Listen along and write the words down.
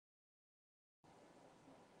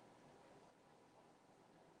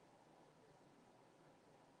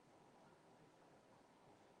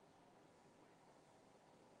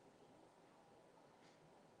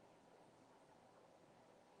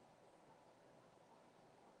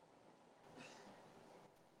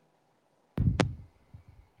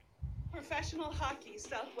Professional Hockey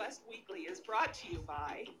Southwest Weekly is brought to you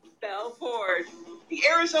by Bell Ford, the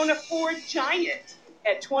Arizona Ford Giant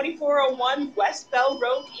at 2401 West Bell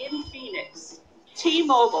Road in Phoenix.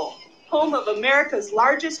 T-Mobile, home of America's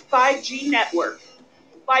largest 5G network.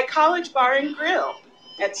 By College Bar and Grill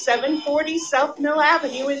at 740 South Mill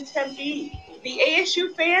Avenue in Tempe. The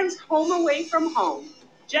ASU fans' home away from home.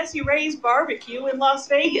 Jesse Ray's Barbecue in Las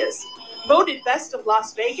Vegas. Voted Best of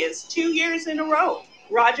Las Vegas 2 years in a row.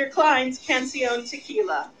 Roger Klein's Cancion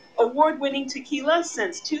Tequila. Award-winning tequila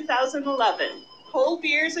since 2011. Whole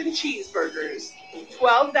beers and cheeseburgers.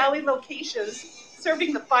 12 Valley locations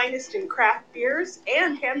serving the finest in craft beers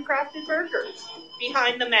and handcrafted burgers.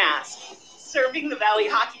 Behind the Mask, serving the Valley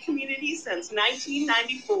hockey community since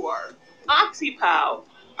 1994. OxyPow,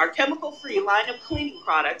 our chemical-free line of cleaning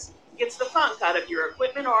products, gets the funk out of your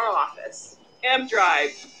equipment or office.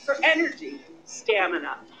 M-Drive, for energy,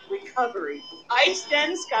 stamina, recovery. Ice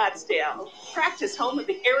Den Scottsdale, practice home of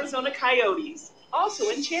the Arizona Coyotes, also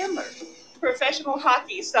in Chandler. Professional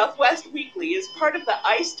Hockey Southwest Weekly is part of the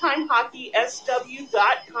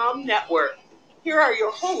IcetimeHockeySW.com network. Here are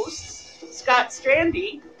your hosts, Scott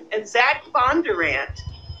Strandy and Zach Bondurant.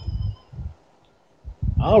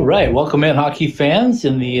 All right, welcome in, hockey fans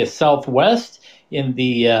in the Southwest, in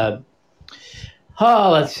the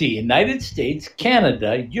United States,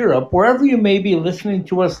 Canada, Europe, wherever you may be listening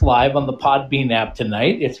to us live on the Podbean app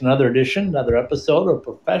tonight. It's another edition, another episode of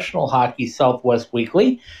Professional Hockey Southwest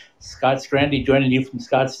Weekly. Scott Strandy joining you from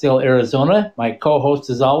Scottsdale, Arizona. My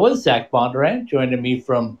co-host, as always, Zach Bondurant, joining me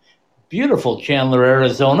from beautiful Chandler,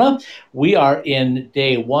 Arizona. We are in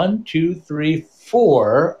day 1, 2, 3,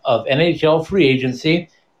 4 of NHL free agency.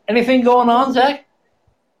 Anything going on, Zach?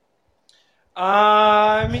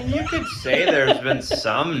 You could say there's been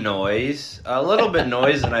some noise, a little bit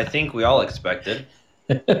noise, and I think we all expected.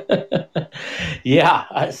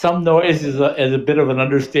 Yeah, some noise is a bit of an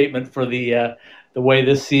understatement for the way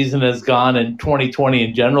this season has gone and 2020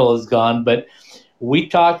 in general has gone. But we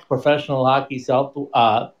talked professional hockey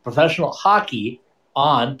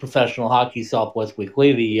on Professional Hockey Southwest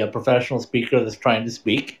Weekly, the professional speaker that's trying to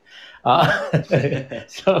speak.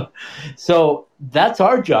 So that's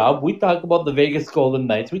our job. We talk about the Vegas Golden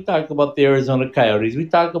Knights. We talk about the Arizona Coyotes. We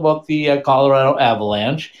talk about the Colorado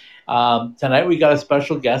Avalanche. Tonight we got a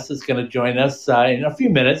special guest that's going to join us in a few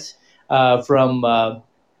minutes from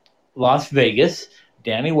Las Vegas.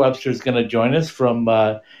 Danny Webster is going to join us from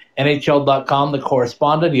NHL.com, the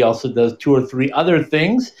correspondent. He also does 2 or 3 other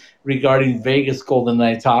things regarding Vegas Golden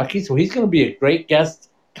Knights hockey. So he's going to be a great guest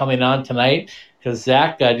coming on tonight. Because,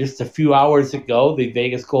 Zach, just a few hours ago, the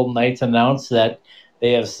Vegas Golden Knights announced that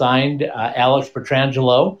they have signed Alex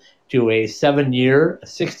Pietrangelo to a 7-year,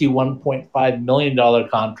 $61.5 million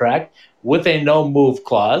contract with a no-move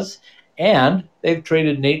clause. And they've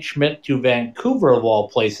traded Nate Schmidt to Vancouver, of all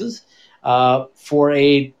places, for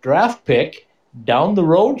a draft pick down the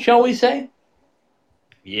road, shall we say?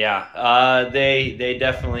 Yeah, they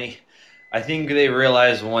definitely – I think they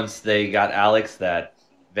realized once they got Alex that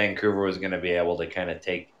Vancouver was going to be able to kind of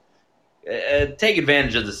take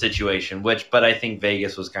advantage of the situation, but I think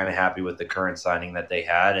Vegas was kind of happy with the current signing that they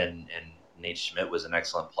had, and Nate Schmidt was an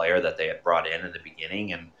excellent player that they had brought in the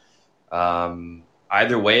beginning, and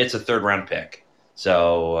either way, it's a 3rd-round pick,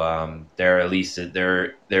 so there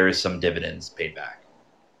is some dividends paid back.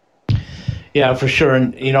 Yeah, for sure,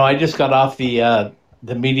 and I just got off the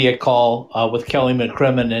media call with Kelly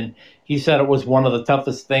McCrimmon, and he said it was one of the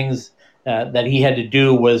toughest things that he had to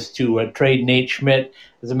do was to trade Nate Schmidt.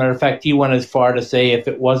 As a matter of fact, he went as far to say if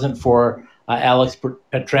it wasn't for Alex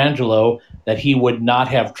Pietrangelo, that he would not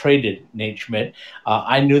have traded Nate Schmidt.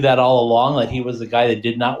 I knew that all along, that he was the guy that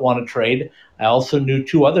did not want to trade. I also knew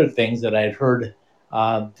 2 other things that I had heard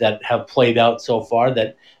that have played out so far,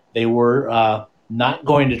 that they were not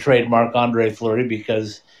going to trade Marc-Andre Fleury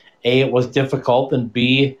because, A, it was difficult, and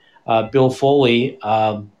B, Bill Foley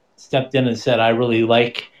stepped in and said, I really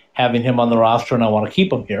like having him on the roster, and I want to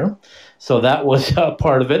keep him here. So that was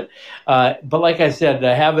part of it. But like I said,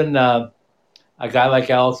 having a guy like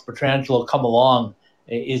Alex Pietrangelo come along,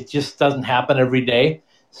 it just doesn't happen every day.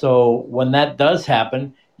 So when that does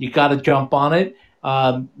happen, you got to jump on it.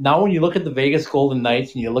 Now when you look at the Vegas Golden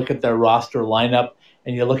Knights and you look at their roster lineup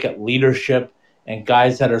and you look at leadership and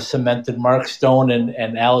guys that are cemented, Mark Stone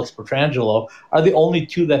and Alex Pietrangelo are the only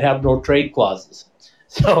 2 that have no trade clauses.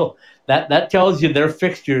 So that tells you their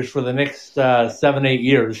fixtures for the next 7-8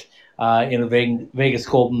 years in a Vegas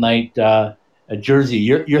Golden Knight jersey.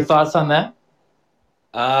 Your thoughts on that?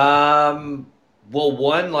 Well,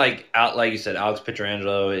 one, like you said, Alex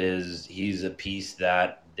Pietrangelo he's a piece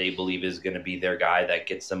that they believe is going to be their guy that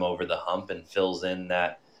gets them over the hump and fills in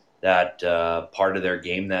that part of their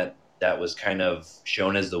game that was kind of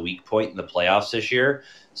shown as the weak point in the playoffs this year.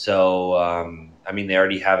 So, I mean, they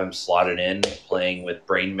already have him slotted in playing with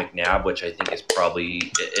Braden McNabb, which I think is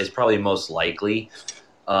probably most likely.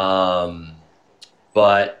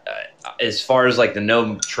 But as far as like the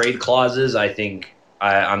no trade clauses, I think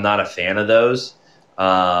I'm not a fan of those.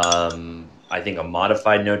 I think a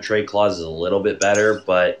modified no trade clause is a little bit better,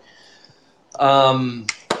 but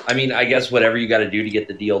I mean, I guess whatever you got to do to get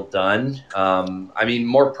the deal done. I mean,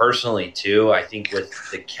 more personally too, I think with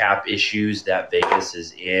the cap issues that Vegas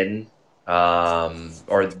is in,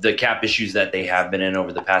 or the cap issues that they have been in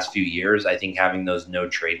over the past few years, I think having those no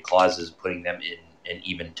trade clauses putting them in an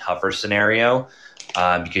even tougher scenario,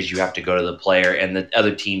 because you have to go to the player, and the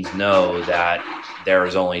other teams know that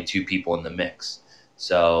there's only two people in the mix,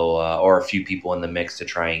 so or a few people in the mix to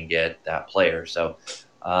try and get that player. So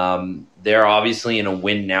they're obviously in a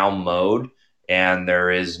win now mode, and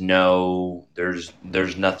there's nothing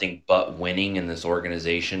but winning in this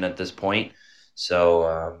organization at this point.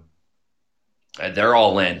 So they're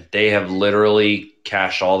all in. They have literally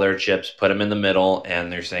cashed all their chips, put them in the middle,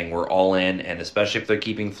 and they're saying we're all in. And especially if they're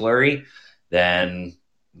keeping Fleury, then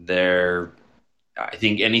I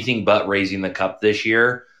think anything but raising the cup this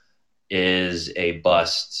year is a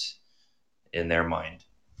bust in their mind.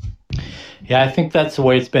 Yeah, I think that's the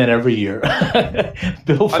way it's been every year.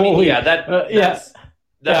 Bill Foley. That's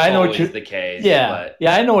I know always the case. Yeah,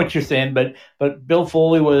 I know what you're saying, but Bill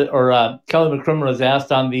Foley Kelly McCrimmon was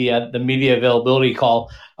asked on the media availability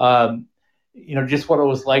call, just what it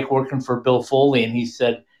was like working for Bill Foley, and he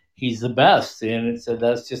said he's the best, and it said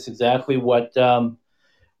that's just exactly what they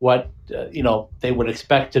would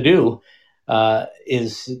expect to do,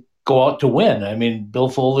 is go out to win. I mean, Bill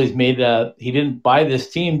Foley's he didn't buy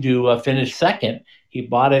this team to finish second. He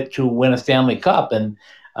bought it to win a Stanley Cup, and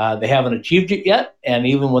they haven't achieved it yet. And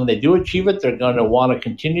even when they do achieve it, they're going to want to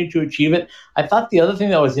continue to achieve it. I thought the other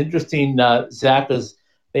thing that was interesting, Zach, is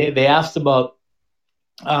they asked about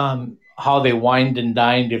how they wined and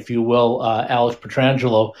dined, if you will, Alex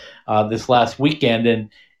Pietrangelo this last weekend.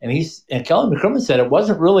 And Kelly McCrimmon said it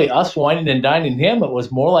wasn't really us whining and dining him. It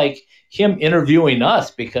was more like him interviewing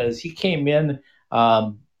us, because he came in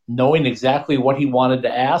knowing exactly what he wanted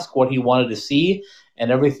to ask, what he wanted to see,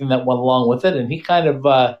 and everything that went along with it. And he kind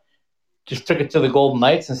of just took it to the Golden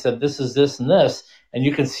Knights and said, this is this and this. And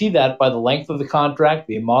you can see that by the length of the contract,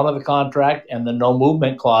 the amount of the contract, and the no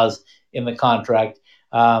movement clause in the contract.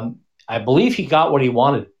 I believe he got what he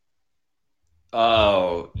wanted.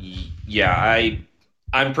 Oh, yeah.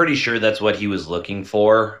 I'm pretty sure that's what he was looking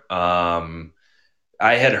for.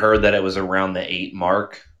 I had heard that it was around the 8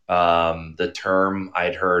 mark. The term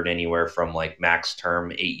I'd heard anywhere from like max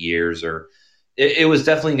term 8 years, or it was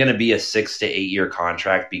definitely going to be a 6 to 8 year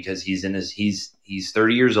contract, because he's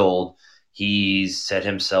 30 years old. He's set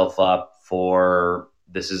himself up for,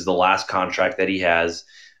 this is the last contract that he has.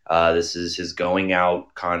 This is his going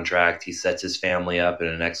out contract. He sets his family up in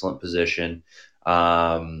an excellent position.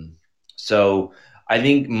 So I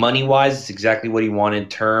think money-wise, it's exactly what he wanted.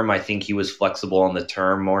 Term, I think he was flexible on the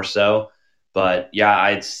term more so. But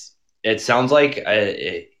yeah, it sounds like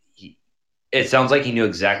he knew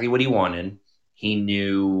exactly what he wanted. He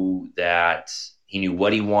knew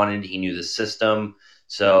what he wanted. He knew the system.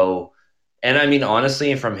 So, and I mean, honestly,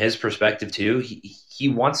 and from his perspective too, he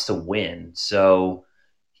wants to win. So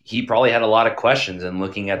he probably had a lot of questions, and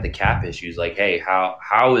looking at the cap issues, like, hey,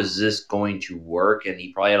 how is this going to work? And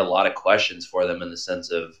he probably had a lot of questions for them in the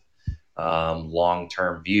sense of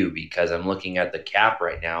long-term view, because I'm looking at the cap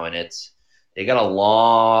right now, and they got a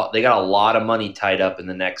lot of money tied up in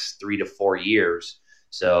the next 3 to 4 years.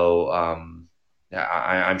 So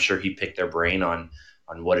I'm sure he picked their brain on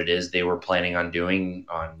what it is they were planning on doing.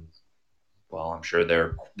 Well, I'm sure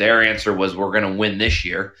their answer was, we're going to win this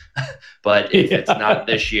year. But if it's not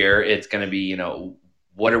this year, it's going to be,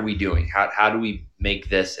 what are we doing? How do we make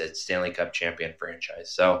this a Stanley Cup champion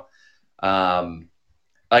franchise? So,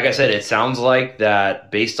 like I said, it sounds like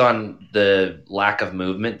that based on the lack of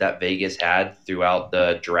movement that Vegas had throughout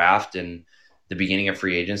the draft and the beginning of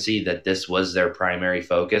free agency, that this was their primary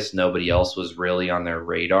focus. Nobody else was really on their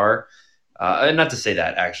radar. Not to say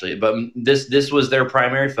that, actually, but this was their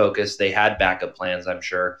primary focus. They had backup plans, I'm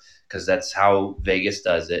sure, because that's how Vegas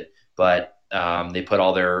does it. But they put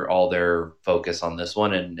all their focus on this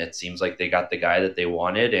one, and it seems like they got the guy that they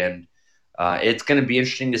wanted. And it's going to be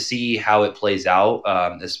interesting to see how it plays out,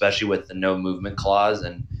 especially with the no movement clause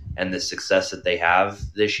and the success that they have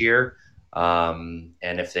this year. And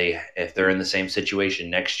if they're in the same situation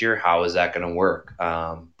next year, how is that going to work?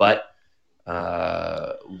 But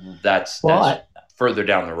further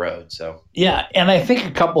down the road. So yeah, and I think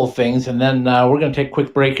a couple of things, and then we're going to take a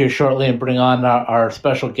quick break here shortly and bring on our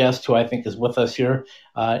special guest, who I think is with us here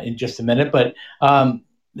in just a minute. But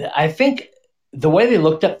I think the way they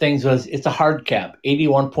looked at things was it's a hard cap,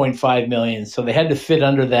 $81.5 million. So they had to fit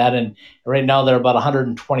under that, and right now they're about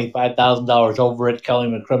 $125,000 over it. Kelly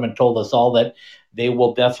McCrimmon told us all that they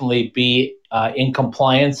will definitely be in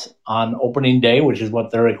compliance on opening day, which is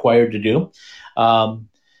what they're required to do.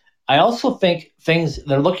 I also think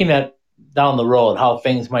they're looking at down the road, how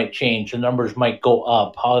things might change. The numbers might go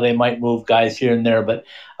up, how they might move guys here and there. But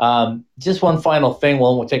just one final thing,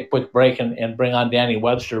 we'll take a quick break and bring on Danny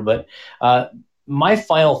Webster. But my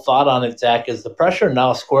final thought on it, Zach, is the pressure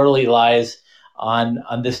now squarely lies on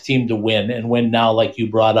this team to win and win now, like you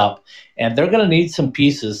brought up. And they're going to need some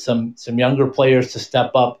pieces, some younger players to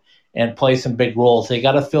step up and play some big roles. They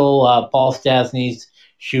got to fill Paul Stastny's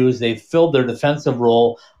shoes. They've filled their defensive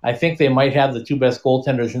role. I think they might have the two best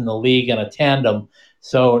goaltenders in the league in a tandem.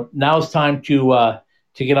 So now it's time to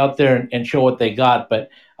get out there and show what they got.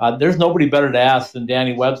 But there's nobody better to ask than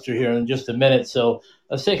Danny Webster here in just a minute. So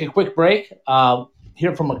let's take a quick break,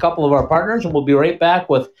 hear from a couple of our partners, and we'll be right back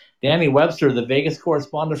with Danny Webster, the Vegas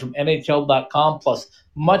correspondent from NHL.com, plus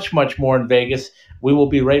much, much more in Vegas. We will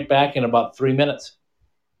be right back in about 3 minutes.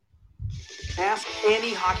 Ask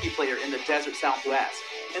any hockey player in the desert Southwest,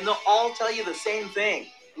 and they'll all tell you the same thing.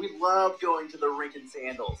 We love going to the rink in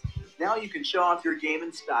sandals. Now you can show off your game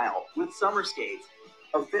in style with summer skates.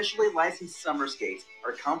 Officially licensed summer skates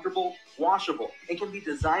are comfortable, washable, and can be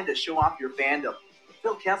designed to show off your fandom.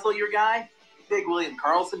 Phil Kessel your guy? Big William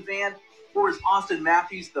Karlsson fan? Or is Austin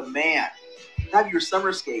Matthews the man? Have your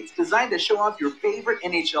summer skates designed to show off your favorite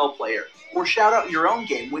NHL player, or shout out your own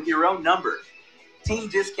game with your own number. Team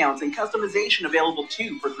discounts and customization available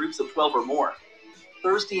too for groups of 12 or more.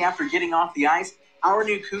 Thirsty after getting off the ice? Our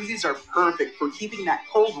new koozies are perfect for keeping that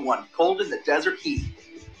cold one cold in the desert heat.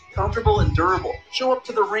 Comfortable and durable, show up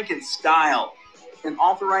to the rink in style. An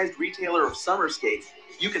authorized retailer of summer skates,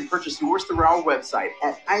 you can purchase yours through our website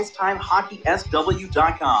at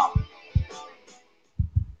IcetimeHockeySW.com.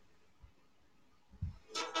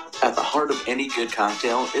 At the heart of any good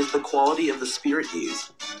cocktail is the quality of the spirit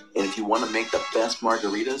used. And if you want to make the best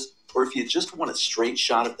margaritas, or if you just want a straight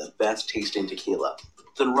shot of the best tasting tequila,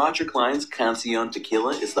 then Roger Clyne's Cancion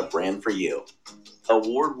Tequila is the brand for you.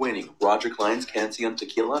 Award-winning Roger Clyne's Cancion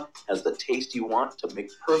Tequila has the taste you want to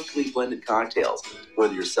make perfectly blended cocktails,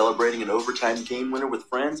 whether you're celebrating an overtime game winner with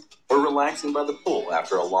friends or relaxing by the pool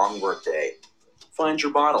after a long workday. Find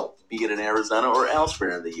your bottle, be it in Arizona or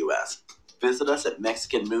elsewhere in the U.S. Visit us at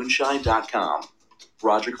MexicanMoonshine.com.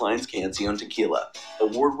 Roger Clyne's Cancion Tequila,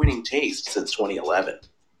 award-winning taste since 2011.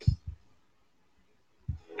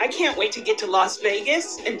 I can't wait to get to Las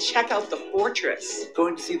Vegas and check out the Fortress.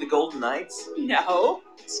 Going to see the Golden Knights? No,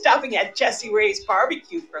 stopping at Jesse Ray's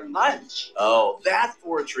Barbecue for lunch. Oh, that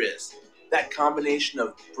Fortress. That combination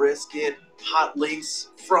of brisket, hot links,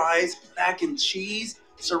 fries, mac and cheese,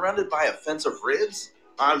 surrounded by a fence of ribs?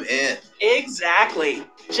 I'm in. Exactly.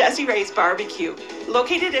 Jesse Ray's Barbecue,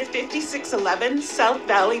 located at 5611 South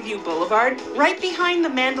Valley View Boulevard, right behind the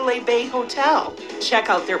Mandalay Bay Hotel. Check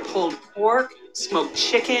out their pulled pork, smoked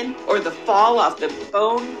chicken, or the fall off the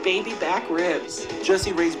bone baby back ribs.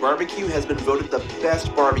 Jesse Ray's Barbecue has been voted the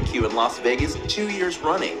best barbecue in Las Vegas 2 years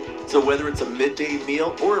running. So whether it's a midday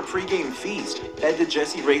meal or a pregame feast, head to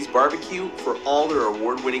Jesse Ray's Barbecue for all their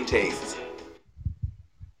award-winning tastes.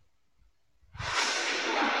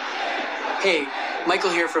 Hey, Michael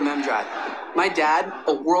here from M-Drive. My dad,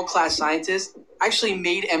 a world-class scientist, actually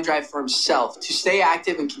made M-Drive for himself to stay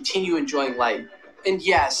active and continue enjoying life. And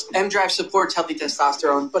yes, M-Drive supports healthy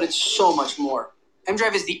testosterone, but it's so much more.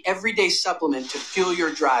 M-Drive is the everyday supplement to fuel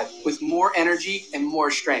your drive with more energy and more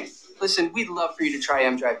strength. Listen, we'd love for you to try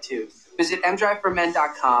M-Drive too. Visit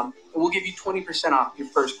mdriveformen.com and we'll give you 20% off your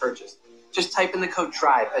first purchase. Just type in the code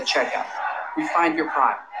DRIVE at checkout. Refine your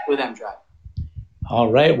prime with M-Drive.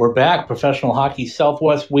 All right, we're back. Professional Hockey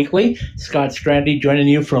Southwest Weekly. Scott Strandy joining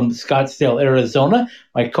you from Scottsdale, Arizona.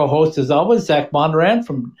 My co-host, as always, Zach Bondurant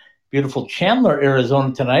from beautiful Chandler,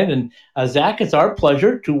 Arizona tonight. And Zach, it's our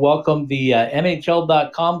pleasure to welcome the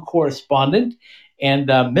NHL.com correspondent and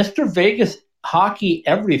Mr. Vegas Hockey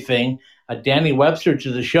Everything, Danny Webster,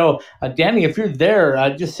 to the show. Danny, if you're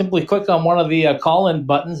there, just simply click on one of the call-in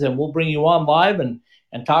buttons and we'll bring you on live and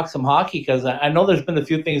talk some hockey, because I know there's been a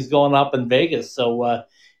few things going up in Vegas. So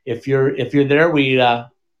if you're there,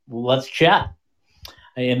 let's chat.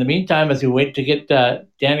 In the meantime, as we wait to get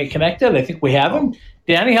Danny connected, I think we have him.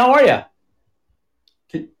 Danny, how are you?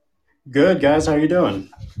 Good, guys. How are you doing?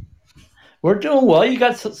 We're doing well. You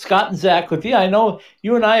got Scott and Zach with you. I know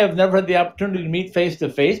you and I have never had the opportunity to meet face to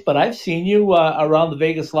face, but I've seen you around the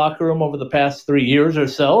Vegas locker room over the past 3 years or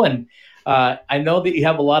so, and I know that you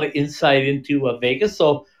have a lot of insight into Vegas.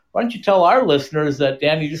 So why don't you tell our listeners,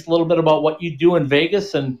 Danny, just a little bit about what you do in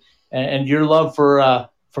Vegas and your love for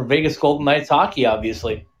Vegas Golden Knights hockey,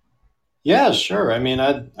 obviously. Yeah, sure. I mean,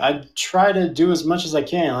 I try to do as much as I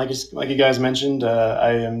can. Like you guys mentioned,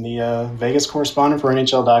 I am the Vegas correspondent for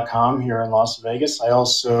NHL.com here in Las Vegas. I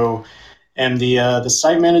also am the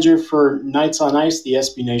site manager for Knights on Ice, the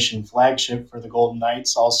SB Nation flagship for the Golden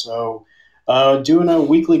Knights. Also, doing a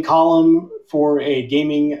weekly column for a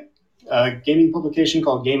gaming publication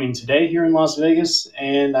called Gaming Today here in Las Vegas,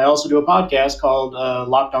 and I also do a podcast called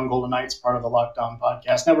Locked On Golden Knights, part of the Locked On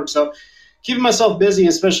Podcast Network. So, keeping myself busy,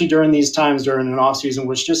 especially during these times during an off season,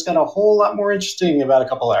 which just got a whole lot more interesting about a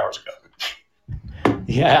couple hours ago.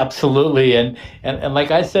 Yeah, absolutely. And like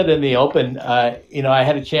I said in the open, I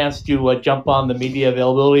had a chance to jump on the media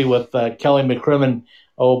availability with Kelly McCrimmon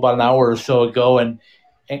about an hour or so ago, and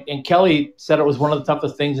Kelly said it was one of the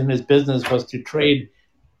toughest things in his business was to trade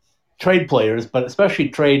players, but especially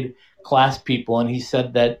trade class people. And he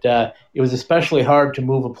said that it was especially hard to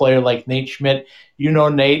move a player like Nate Schmidt. You know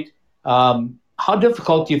Nate. How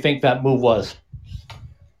difficult do you think that move was?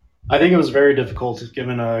 I think it was very difficult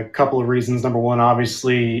given a couple of reasons. Number one,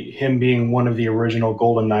 obviously, him being one of the original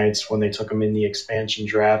Golden Knights when they took him in the expansion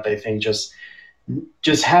draft. I think just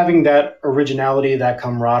having that originality, that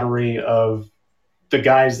camaraderie of the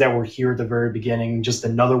guys that were here at the very beginning, just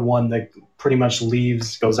another one that pretty much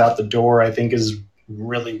goes out the door, I think is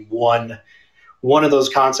really one of those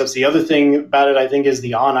concepts. The other thing about it, I think, is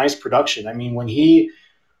the on-ice production. I mean, when he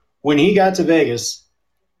got to Vegas,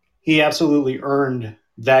 he absolutely earned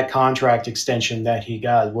that contract extension that he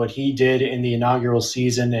got. What he did in the inaugural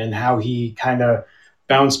season and how he kind of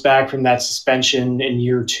bounced back from that suspension in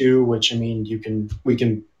year 2, which, I mean, we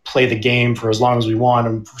can play the game for as long as we want.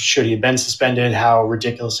 And should he have been suspended, how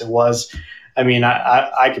ridiculous it was. I mean,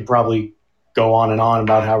 I could probably go on and on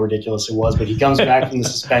about how ridiculous it was, but he comes back from the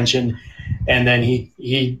suspension, and then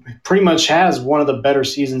he pretty much has one of the better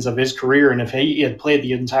seasons of his career. And if he had played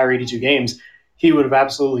the entire 82 games, he would have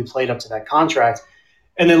absolutely played up to that contract.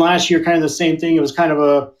 And then last year, kind of the same thing. It was kind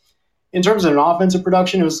of in terms of an offensive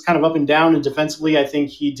production, it was kind of up and down. And defensively, I think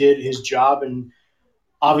he did his job. And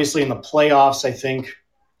obviously in the playoffs, I think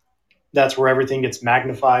that's where everything gets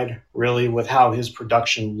magnified, really, with how his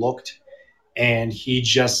production looked. And he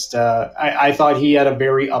just, I thought he had a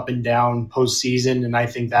very up and down postseason, and I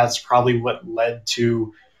think that's probably what led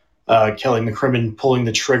to Kelly McCrimmon pulling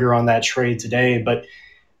the trigger on that trade today. But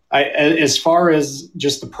as far as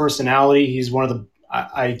just the personality, he's one of the,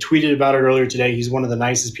 I tweeted about it earlier today, he's one of the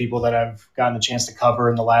nicest people that I've gotten a chance to cover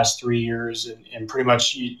in the last 3 years. And pretty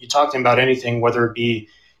much you talk to him about anything, whether it be,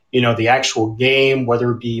 the actual game,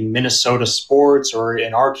 whether it be Minnesota sports, or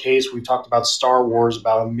in our case, we've talked about Star Wars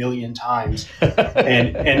about 1 million times.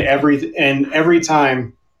 and every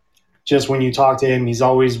time, just when you talk to him, he's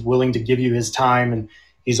always willing to give you his time, and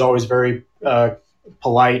he's always very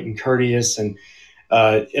polite and courteous. And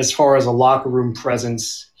as far as a locker room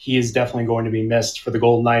presence, he is definitely going to be missed for the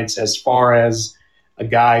Golden Knights as far as a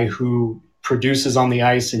guy who produces on the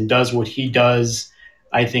ice and does what he does.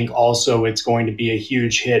 I think also it's going to be a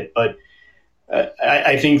huge hit. But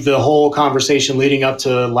I think the whole conversation leading up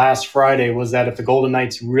to last Friday was that if the Golden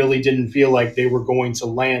Knights really didn't feel like they were going to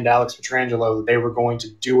land Alex Pietrangelo, they were going to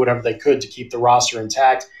do whatever they could to keep the roster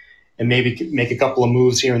intact and maybe make a couple of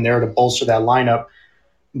moves here and there to bolster that lineup.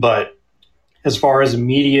 But as far as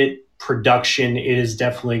immediate production, it is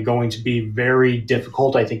definitely going to be very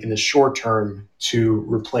difficult, I think, in the short term to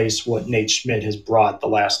replace what Nate Schmidt has brought the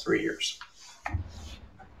last 3 years.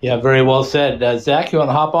 Yeah, very well said. Zach, you want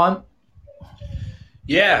to hop on?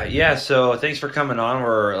 Yeah. So thanks for coming on.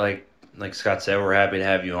 We're like Scott said, we're happy to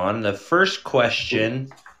have you on. The first question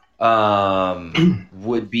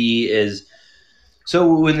would be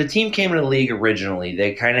so when the team came into the league originally,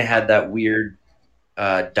 they kind of had that weird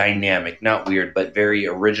dynamic, not weird, but very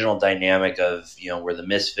original dynamic of, we're the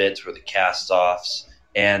misfits, we're the cast-offs.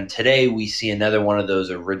 And today we see another one of those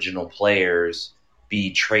original players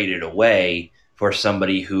be traded away for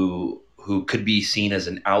somebody who could be seen as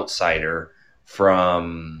an outsider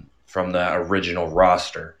from the original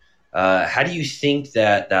roster. How do you think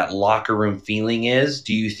that locker room feeling is?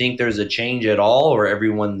 Do you think there's a change at all, or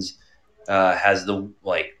everyone's has the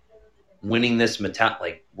winning this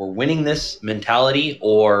we're winning this mentality,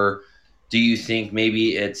 or do you think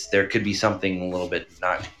maybe there could be something a little bit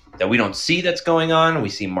not that we don't see that's going on? We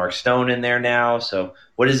see Mark Stone in there now. So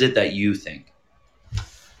what is it that you think?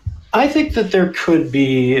 I think that there could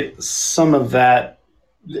be some of that.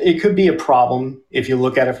 It could be a problem if you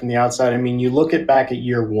look at it from the outside. I mean, you look at back at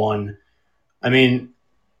year one. I mean,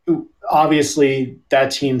 obviously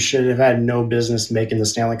that team should have had no business making the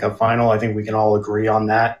Stanley Cup final. I think we can all agree on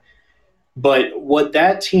that. But what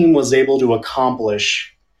that team was able to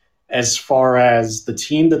accomplish as far as the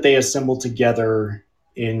team that they assembled together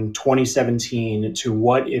in 2017 to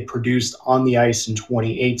what it produced on the ice in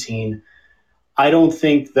 2018, I don't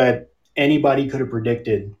think that anybody could have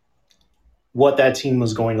predicted what that team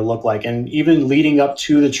was going to look like. And even leading up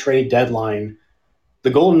to the trade deadline, the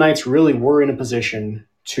Golden Knights really were in a position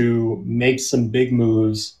to make some big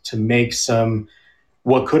moves, to make some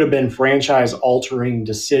what could have been franchise altering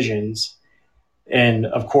decisions. And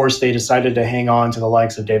of course, they decided to hang on to the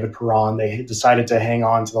likes of David Perron. They decided to hang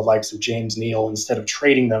on to the likes of James Neal instead of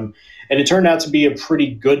trading them. And it turned out to be a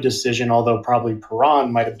pretty good decision, although probably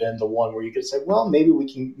Perron might have been the one where you could say, well, maybe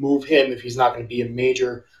we can move him if he's not going to be a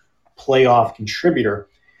major playoff contributor.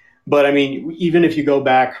 But I mean, even if you go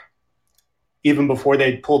back, even before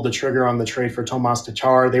they pulled the trigger on the trade for Tomas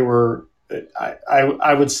Tatar, they were,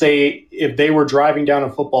 I would say, if they were driving down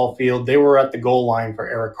a football field, they were at the goal line for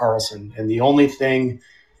Erik Karlsson. And the only thing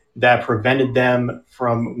that prevented them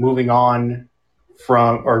from moving on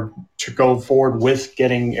from or to go forward with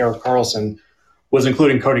getting Erik Karlsson was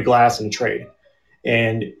including Cody Glass in a trade.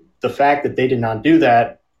 And the fact that they did not do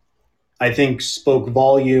that, I think, spoke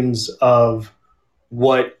volumes of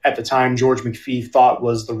what at the time George McPhee thought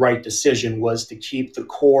was the right decision, was to keep the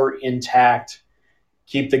core intact,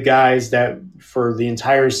 keep the guys that for the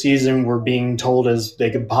entire season were being told as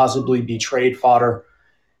they could possibly be trade fodder.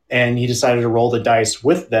 And he decided to roll the dice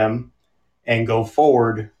with them and go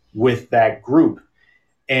forward with that group.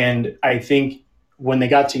 And I think when they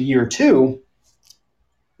got to year two,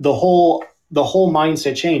 the whole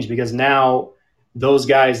mindset changed, because now those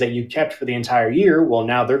guys that you kept for the entire year, well,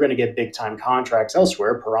 now they're going to get big time contracts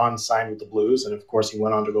elsewhere. Perron signed with the Blues, and of course he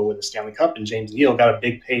went on to go win the Stanley Cup, and James Neal got a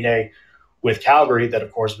big payday with Calgary that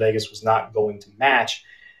of course Vegas was not going to match.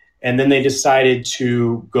 And then they decided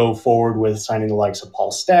to go forward with signing the likes of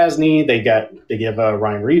Paul Stastny. They give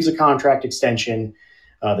Ryan Reeves a contract extension.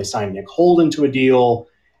 They signed Nick Holden to a deal.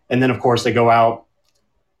 And then, of course, they go out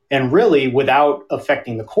and really, without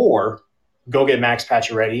affecting the core, go get Max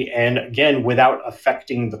Pacioretty. And again, without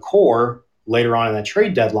affecting the core later on in that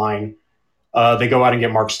trade deadline, they go out and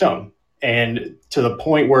get Mark Stone. And to the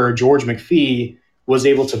point where George McPhee was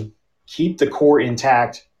able to keep the core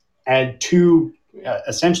intact, add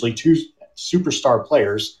essentially two superstar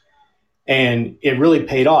players, and it really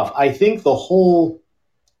paid off. I think the whole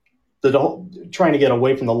trying to get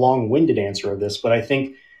away from the long-winded answer of this, but I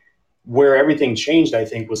think where everything changed, I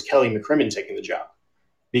think, was Kelly McCrimmon taking the job,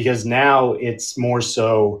 because now it's more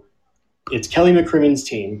so it's Kelly McCrimmon's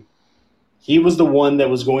team. He was the one that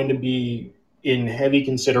was going to be in heavy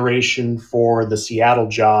consideration for the Seattle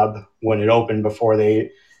job when it opened before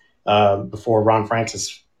Ron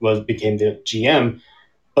Francis became the GM.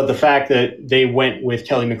 But the fact that they went with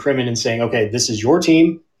Kelly McCrimmon and saying, okay, this is your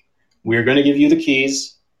team. We're going to give you the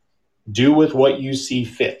keys. Do with what you see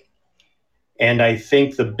fit. And I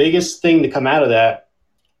think the biggest thing to come out of that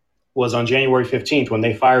was on January 15th when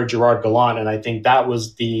they fired Gerard Gallant. And I think that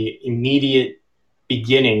was the immediate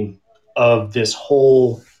beginning of this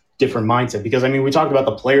whole different mindset. Because, I mean, we talked about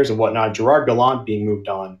the players and whatnot. Gerard Gallant being moved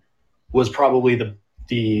on was probably the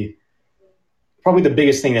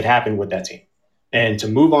biggest thing that happened with that team. And to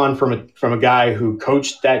move on from a guy who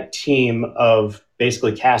coached that team of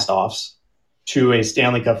basically cast-offs to a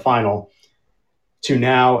Stanley Cup final, to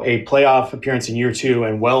now a playoff appearance in year two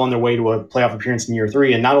and well on their way to a playoff appearance in year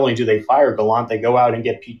three. And not only do they fire Gallant, they go out and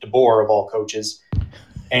get Pete DeBoer, of all coaches,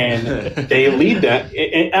 and they lead that.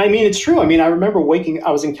 I mean, it's true. I mean, I remember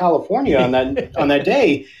I was in California on that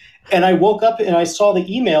day, and I woke up and I saw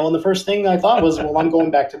the email, and the first thing I thought was, well, I'm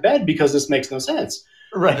going back to bed because this makes no sense.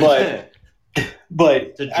 Right.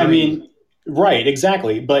 But I mean, right,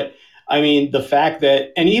 exactly. But I mean, the fact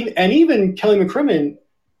that, and even Kelly McCrimmon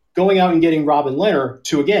going out and getting Robin Lehner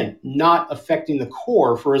to, again, not affecting the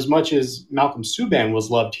core for as much as Malcolm Subban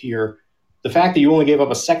was loved here, the fact that you only gave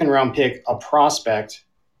up a second-round pick, a prospect,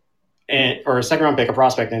 and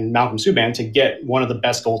Malcolm Subban to get one of the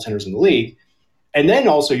best goaltenders in the league, and then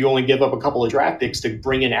also you only give up a couple of draft picks to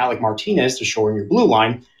bring in Alec Martinez to shore in your blue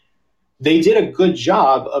line, they did a good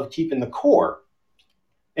job of keeping the core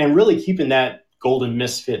and really keeping that golden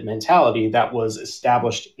misfit mentality that was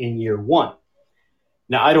established in year one.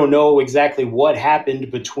 Now, I don't know exactly what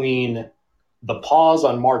happened between the pause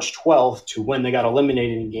on March 12th to when they got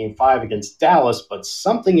eliminated in Game 5 against Dallas, but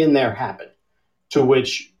something in there happened to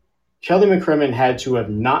which Kelly McCrimmon had to have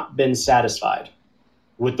not been satisfied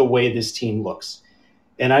with the way this team looks.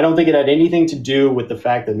 And I don't think it had anything to do with the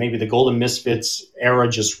fact that maybe the Golden Misfits era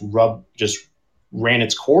just ran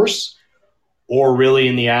its course, or really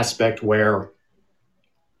in the aspect where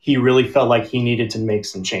he really felt like he needed to make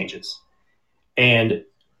some changes. And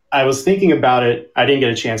I was thinking about it. I didn't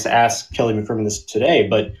get a chance to ask Kelly McCrimmon this today,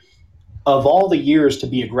 but of all the years to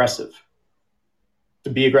be aggressive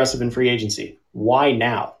in free agency, why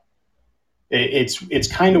now? It's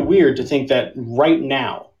kind of weird to think that right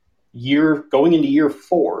now, going into year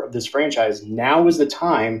 4 of this franchise, now is the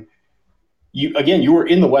time. You were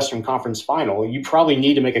in the Western Conference Final. You probably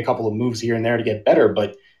need to make a couple of moves here and there to get better,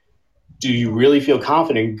 but do you really feel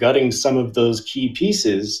confident gutting some of those key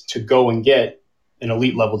pieces to go and get an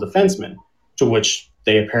elite level defenseman, to which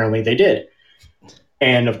they did?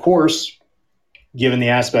 And of course, given the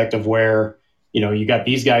aspect of where, you got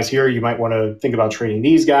these guys here, you might want to think about trading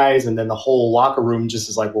these guys. And then the whole locker room just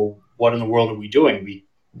is like, well, what in the world are we doing?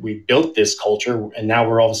 We built this culture, and now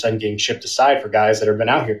we're all of a sudden getting shipped aside for guys that have been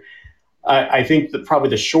out here. I think that probably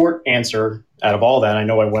the short answer out of all that, I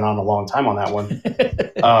know I went on a long time on that one,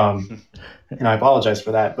 and I apologize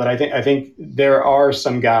for that, but I think there are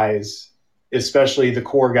some guys, especially the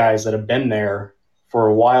core guys that have been there for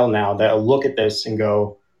a while now, that look at this and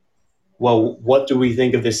go, well, what do we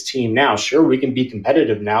think of this team now? Sure, we can be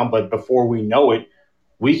competitive now, but before we know it,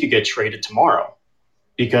 we could get traded tomorrow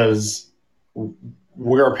because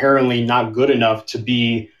we're apparently not good enough to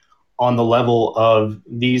be on the level of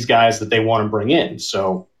these guys that they want to bring in.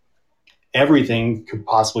 So everything could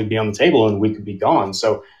possibly be on the table and we could be gone.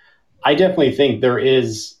 So I definitely think there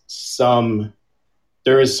is some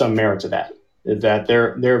merit to that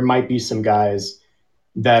there might be some guys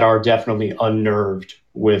that are definitely unnerved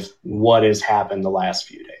with what has happened the last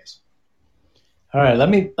few days. All right, let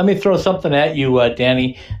me throw something at you,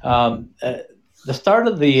 Danny. The start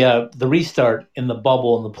of the restart in the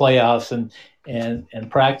bubble and the playoffs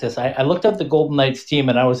and practice, I looked up the Golden Knights team,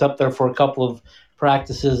 and I was up there for a couple of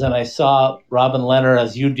practices, and I saw Robin Lehner,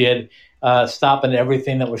 as you did, stopping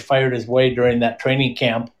everything that was fired his way during that training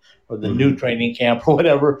camp, or the new training camp, or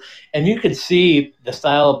whatever. And you could see the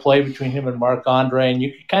style of play between him and Marc-Andre, and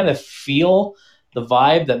you could kind of feel the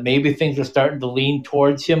vibe that maybe things are starting to lean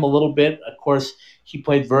towards him a little bit. Of course, he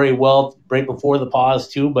played very well right before the pause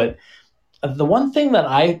too, but the one thing that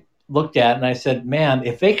I looked at and I said, man,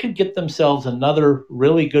 if they could get themselves another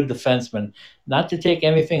really good defenseman, not to take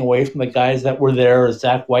anything away from the guys that were there, or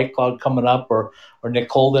Zach Whitecloud coming up, or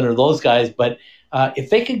Nick Holden, or those guys, but if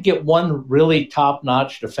they could get one really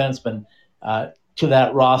top-notch defenseman to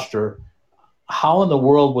that roster, how in the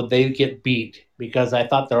world would they get beat? Because I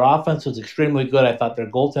thought their offense was extremely good. I thought their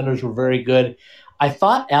goaltenders were very good. I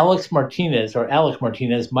thought Alec Martinez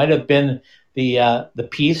might have been the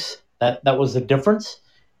piece that was the difference.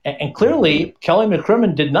 And clearly, Kelly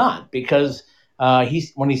McCrimmon did not, because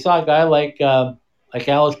when he saw a guy like Alex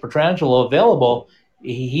Pietrangelo available,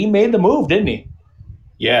 he made the move, didn't he?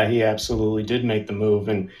 Yeah, he absolutely did make the move.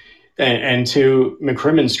 And to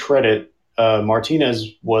McCrimmon's credit, Martinez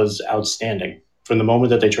was outstanding from the moment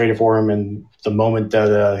that they traded for him and the moment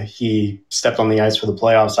that he stepped on the ice for the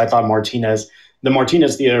playoffs. I thought the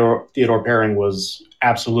Martinez-Theodore pairing was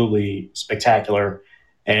absolutely spectacular,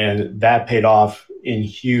 and that paid off in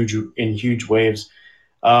huge waves.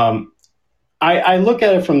 I look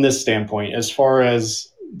at it from this standpoint, as far as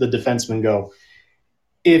the defensemen go.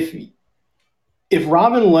 If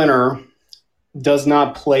Robin Lehner does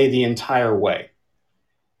not play the entire way,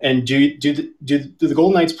 and do the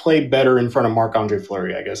Golden Knights play better in front of Marc-Andre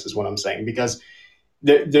Fleury, I guess is what I'm saying, because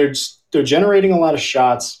they're generating a lot of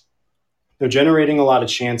shots, they're generating a lot of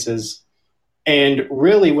chances, and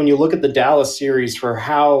really, when you look at the Dallas series for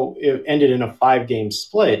how it ended in a 5-game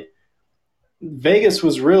split, Vegas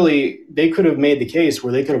was they could have made the case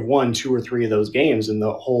where they could have won 2 or 3 of those games and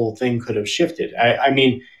the whole thing could have shifted. I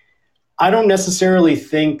mean, I don't necessarily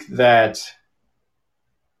think that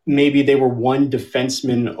maybe they were one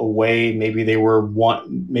defenseman away. Maybe they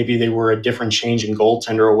were a different change in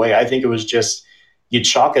goaltender away. I think it was just, you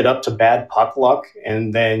chalk it up to bad puck luck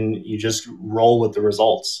and then you just roll with the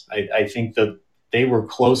results. I think that they were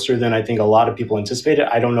closer than I think a lot of people anticipated.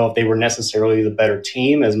 I don't know if they were necessarily the better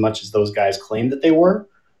team as much as those guys claimed that they were,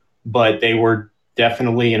 but they were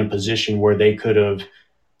definitely in a position where they could have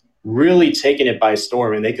really taken it by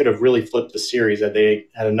storm, and they could have really flipped the series, that they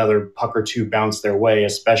had another puck or two bounce their way,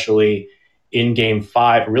 especially in Game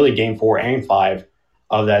 5, really Game 4 and 5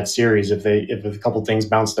 of that series, if a couple things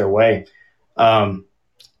bounced their way. I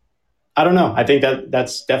don't know. I think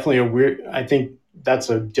that's definitely I think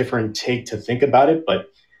that's a different take to think about it,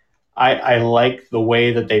 but I like the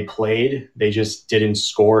way that they played. They just didn't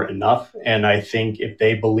score enough. And I think if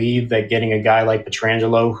they believe that getting a guy like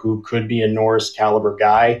Pietrangelo, who could be a Norris caliber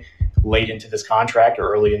guy late into this contract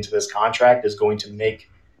or early into this contract, is going to make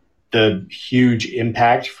the huge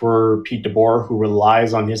impact for Pete DeBoer, who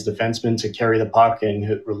relies on his defensemen to carry the puck and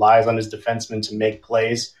who relies on his defensemen to make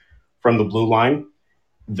plays from the blue line,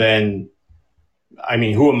 then, I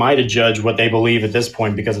mean, who am I to judge what they believe at this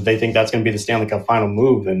point? Because if they think that's going to be the Stanley Cup final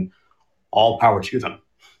move, then all power to them.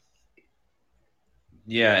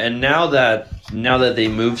 Yeah, and now that they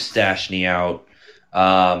moved Stastny out,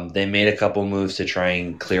 they made a couple moves to try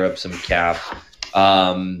and clear up some cap.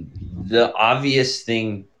 The obvious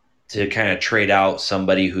thing to kind of trade out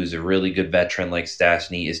somebody who's a really good veteran like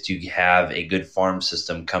Stastny is to have a good farm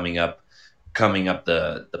system coming up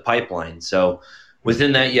the pipeline. So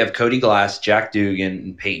within that, you have Cody Glass, Jack Dugan,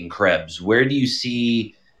 and Peyton Krebs. Where do you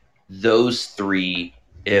see those three,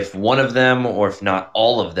 if one of them or if not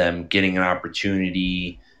all of them, getting an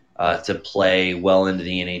opportunity to play well into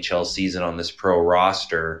the NHL season on this pro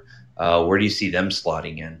roster? Where do you see them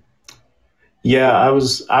slotting in? Yeah, I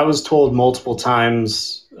was told multiple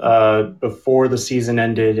times before the season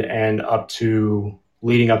ended and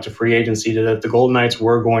leading up to free agency that the Golden Knights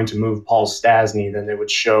were going to move Paul Stastny. Then it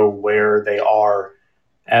would show where they are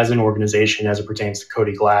as an organization as it pertains to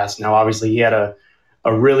Cody Glass. Now, obviously, he had a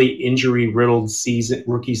really injury-riddled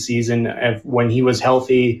rookie season. When he was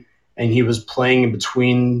healthy and he was playing in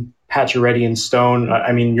between Pacioretty and Stone,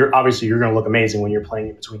 I mean, you're going to look amazing when you're playing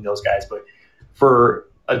in between those guys. But for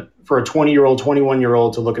a 20-year-old,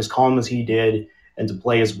 21-year-old to look as calm as he did and to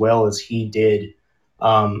play as well as he did,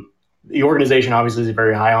 the organization obviously is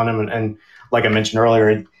very high on him. And like I mentioned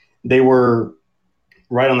earlier, they were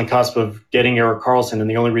right on the cusp of getting Erik Karlsson. And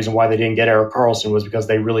the only reason why they didn't get Erik Karlsson was because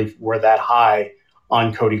they really were that high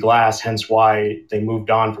on Cody Glass, hence why they moved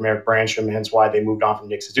on from Eric Branstrom, hence why they moved on from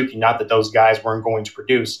Nick Suzuki. Not that those guys weren't going to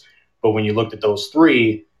produce, but when you looked at those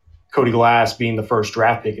three, Cody Glass being the first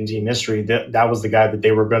draft pick in team history, that was the guy that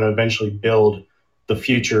they were going to eventually build the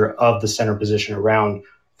future of the center position around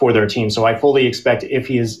for their team. So I fully expect, if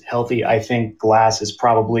he is healthy, I think Glass is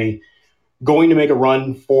probably going to make a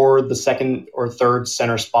run for the second or third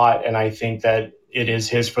center spot, and I think that it is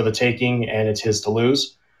his for the taking and it's his to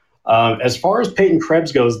lose. As far as Peyton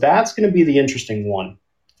Krebs goes, that's going to be the interesting one,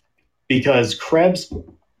 because Krebs,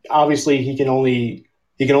 obviously, he can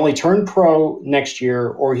only turn pro next year,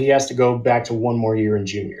 or he has to go back to one more year in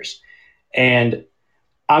juniors. And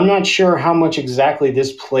I'm not sure how much exactly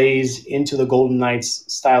this plays into the Golden Knights'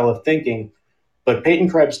 style of thinking, but Peyton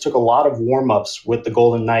Krebs took a lot of warm-ups with the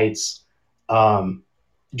Golden Knights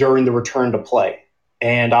during the return to play.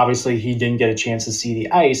 And obviously, he didn't get a chance to see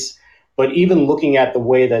the ice. But even looking at the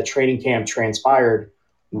way that training camp transpired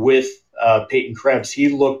with Peyton Krebs, he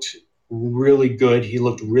looked really good. He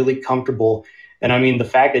looked really comfortable. And I mean, the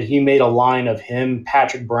fact that he made a line of him,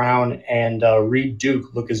 Patrick Brown, and Reed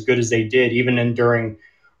Duke look as good as they did, even during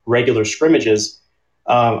regular scrimmages,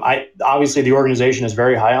 obviously the organization is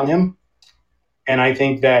very high on him. And I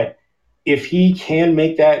think that if he can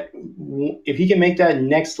make that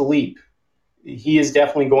next leap, he is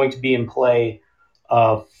definitely going to be in play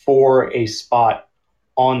for a spot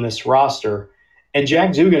on this roster. And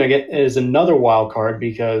Jack Dugan is another wild card,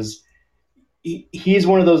 because he's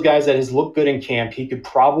one of those guys that has looked good in camp. He could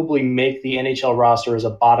probably make the NHL roster as a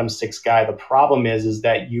bottom six guy. The problem is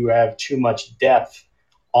that you have too much depth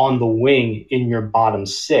on the wing in your bottom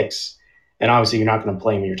six. And obviously you're not going to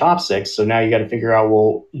play him in your top six. So now you got to figure out,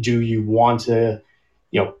 well, do you want to,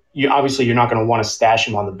 obviously you're not going to want to stash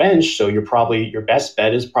him on the bench. So your best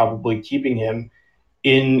bet is probably keeping him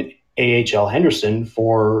in AHL Henderson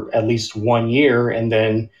for at least 1 year, and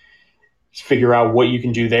then figure out what you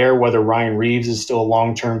can do there, whether Ryan Reeves is still a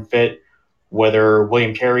long-term fit, whether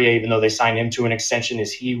William Carrier, even though they signed him to an extension,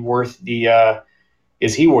 is he worth the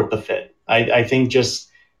fit? I think just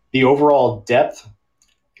the overall depth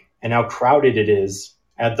and how crowded it is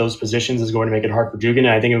at those positions is going to make it hard for Dugan,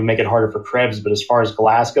 and I think it would make it harder for Krebs. But as far as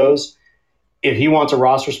Glass goes, if he wants a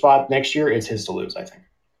roster spot next year, it's his to lose, I think.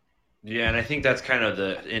 Yeah, and I think that's kind of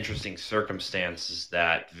the interesting circumstances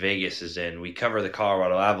that Vegas is in. We cover the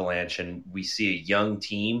Colorado Avalanche, and we see a young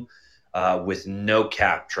team with no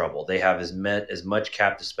cap trouble. They have as much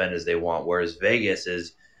cap to spend as they want, whereas Vegas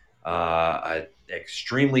is an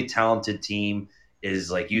extremely talented team, is,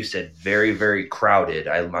 like you said, very, very crowded.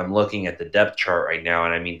 I'm looking at the depth chart right now,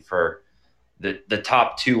 and I mean, for the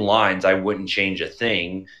top two lines, I wouldn't change a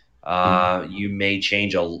thing. You may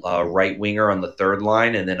change a right winger on the third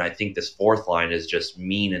line, and then I think this fourth line is just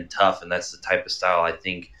mean and tough, and that's the type of style I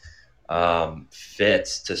think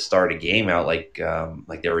fits to start a game out like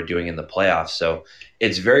they were doing in the playoffs. So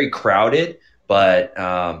it's very crowded, but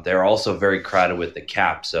they're also very crowded with the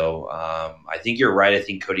cap. So I think you're right. I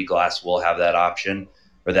think Cody Glass will have that option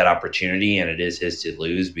or that opportunity, and it is his to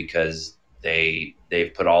lose because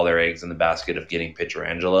they've put all their eggs in the basket of getting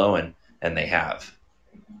Pietrangelo, and they have.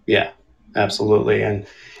 Yeah, absolutely. And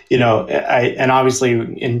obviously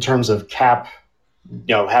in terms of cap,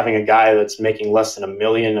 having a guy that's making less than $1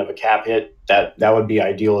 million of a cap hit, that would be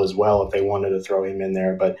ideal as well if they wanted to throw him in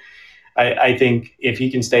there. But I think if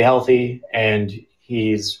he can stay healthy and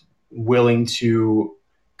he's willing to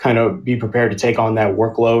kind of be prepared to take on that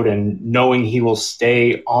workload and knowing he will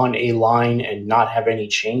stay on a line and not have any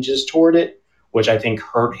changes toward it, which I think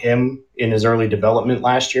hurt him in his early development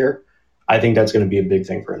last year, I think that's going to be a big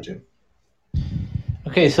thing for him too.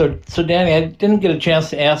 Okay, so Danny, I didn't get a chance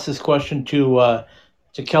to ask this question to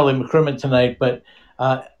Kelly McCrimmon tonight, but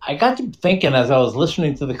I got to thinking as I was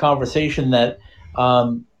listening to the conversation that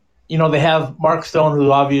they have Mark Stone,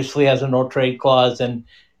 who obviously has a no trade clause and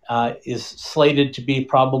is slated to be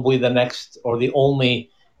probably the next or the only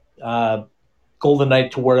Golden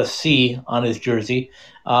Knight to wear a C on his jersey.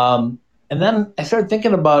 And then I started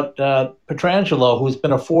thinking about Pietrangelo, who's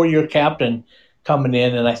been a 4-year captain coming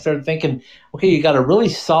in, and I started thinking, okay, you got a really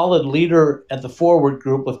solid leader at the forward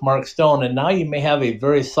group with Mark Stone, and now you may have a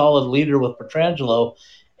very solid leader with Pietrangelo,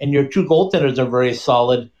 and your two goaltenders are very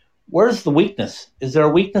solid. Where's the weakness? Is there a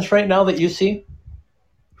weakness right now that you see?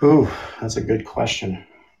 Ooh, that's a good question.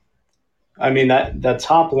 I mean, that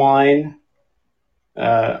top line,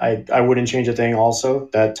 I wouldn't change a thing also.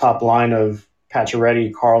 That top line of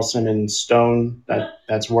Pacioretty, Carlson, and Stone,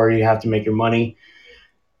 that's where you have to make your money.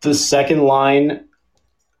 The second line,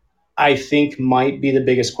 I think, might be the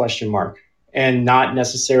biggest question mark. And not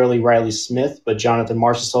necessarily Riley Smith, but Jonathan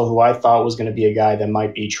Marchessault, who I thought was going to be a guy that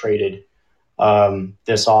might be traded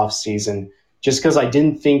this offseason, just because I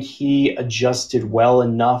didn't think he adjusted well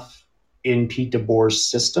enough in Pete DeBoer's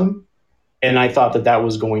system. And I thought that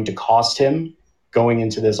was going to cost him going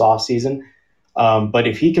into this offseason. But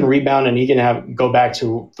if he can rebound and he can go back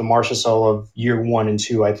to the Marchessault of year 1 and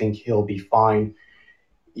 2, I think he'll be fine.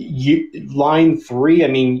 Line 3, I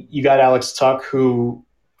mean, you got Alex Tuch, who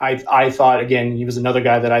I thought, again, he was another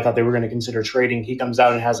guy that I thought they were going to consider trading. He comes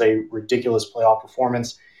out and has a ridiculous playoff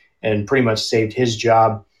performance and pretty much saved his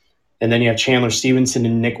job. And then you have Chandler Stevenson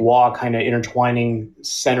and Nick Waugh kind of intertwining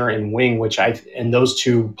center and wing, and those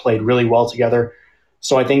two played really well together.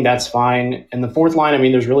 So I think that's fine. And the fourth line, I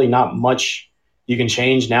mean, there's really not much you can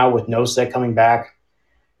change now with Nosek coming back.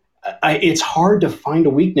 It's hard to find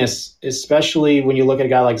a weakness, especially when you look at a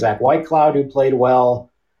guy like Zach Whitecloud, who played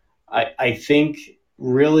well. I think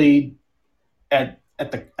really at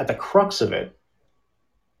the crux of it,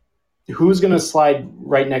 who's going to slide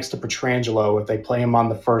right next to Pietrangelo if they play him on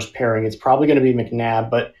the first pairing? It's probably going to be McNabb,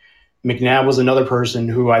 but McNabb was another person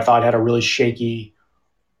who I thought had a really shaky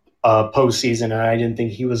postseason, and I didn't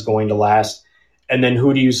think he was going to last. And then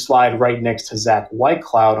who do you slide right next to Zach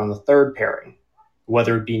Whitecloud on the third pairing?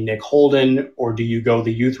 Whether it be Nick Holden, or do you go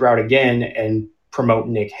the youth route again and promote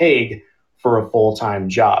Nick Hague for a full-time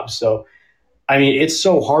job? So, I mean, it's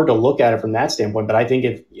so hard to look at it from that standpoint, but I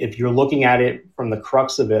think if you're looking at it from the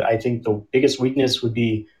crux of it, I think the biggest weakness would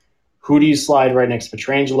be who do you slide right next to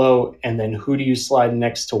Pietrangelo, and then who do you slide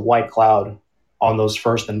next to Whitecloud on those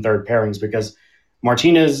first and third pairings? Because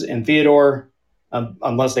Martinez and Theodore,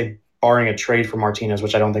 unless they're barring a trade for Martinez,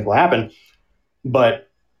 which I don't think will happen, but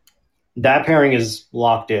that pairing is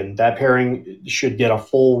locked in. That pairing should get a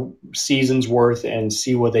full season's worth and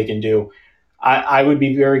see what they can do. I would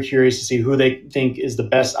be very curious to see who they think is the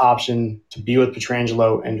best option to be with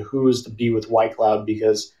Pietrangelo and who is to be with Whitecloud,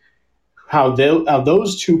 because how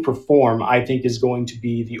those two perform, I think, is going to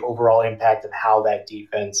be the overall impact of how that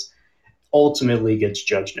defense ultimately gets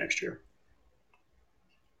judged next year.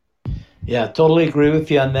 Yeah, totally agree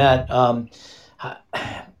with you on that.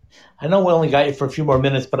 I know we only got you for a few more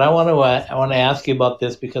minutes, but I want to ask you about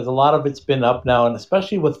this because a lot of it's been up now, and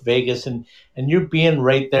especially with Vegas, and you're being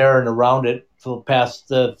right there and around it for the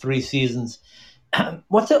past 3 seasons.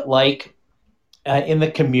 What's it like in the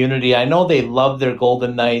community? I know they love their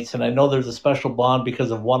Golden Knights, and I know there's a special bond because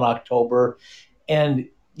of 1 October, and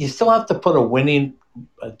you still have to put a winning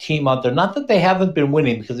team out there. Not that they haven't been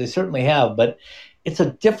winning, because they certainly have, but it's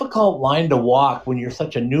a difficult line to walk when you're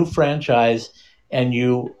such a new franchise and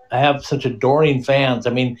you have such adoring fans. I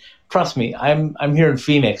mean, trust me, I'm here in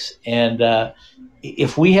Phoenix, and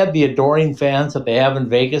if we had the adoring fans that they have in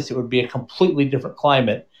Vegas, it would be a completely different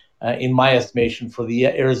climate, in my estimation, for the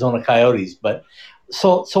Arizona Coyotes. But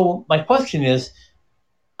so my question is,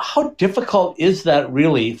 how difficult is that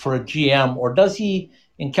really for a GM, or does he,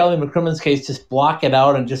 in Kelly McCrimmon's case, just block it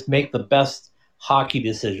out and just make the best hockey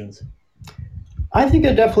decisions? I think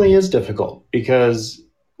it definitely is difficult because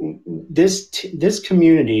this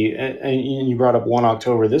community, and you brought up 1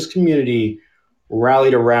 October, this community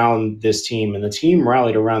rallied around this team, and the team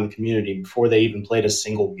rallied around the community before they even played a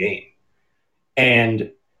single game.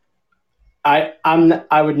 And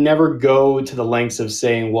I would never go to the lengths of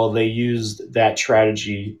saying, well, they used that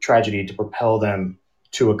tragedy to propel them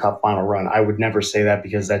to a cup final run. I would never say that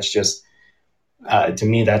because that's just, to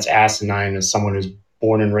me, that's asinine. As someone who's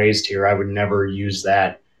born and raised here, I would never use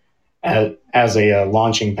that as a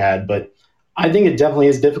launching pad. But I think it definitely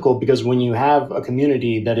is difficult because when you have a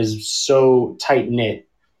community that is so tight knit,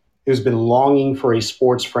 who's been longing for a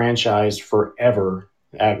sports franchise forever,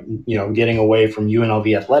 getting away from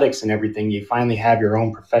UNLV athletics and everything, you finally have your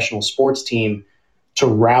own professional sports team to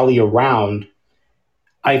rally around.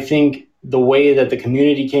 I think the way that the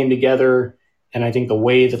community came together, and I think the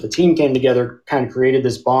way that the team came together, kind of created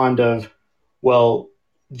this bond of, well,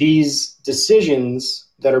 these decisions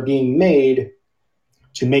that are being made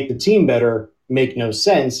to make the team better make no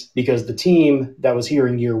sense because the team that was here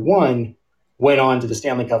in year one went on to the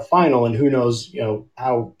Stanley Cup final, and who knows,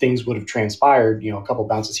 how things would have transpired, a couple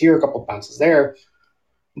bounces here, a couple bounces there.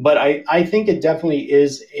 But I think it definitely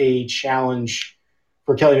is a challenge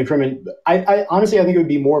for Kelly McCrimmon. I honestly, I think it would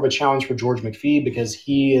be more of a challenge for George McPhee because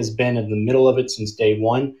he has been in the middle of it since day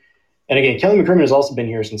one. And again, Kelly McCrimmon has also been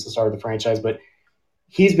here since the start of the franchise, but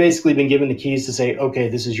he's basically been given the keys to say, okay,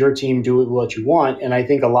 this is your team, do what you want. And I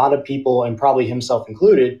think a lot of people, and probably himself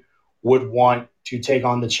included, would want to take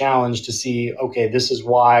on the challenge to see, okay, this is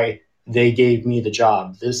why they gave me the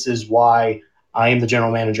job. This is why I am the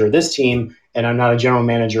general manager of this team, and I'm not a general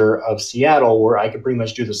manager of Seattle, where I could pretty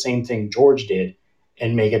much do the same thing George did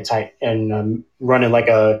and make it tight and run it like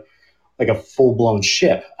a full-blown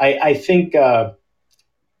ship. I think it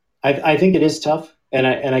is tough, and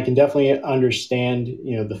I can definitely understand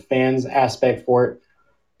the fans aspect for it.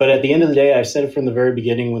 But at the end of the day, I've said it from the very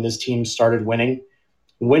beginning when this team started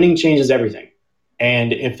winning changes everything.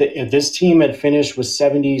 And if this team had finished with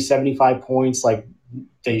 70, 75 points like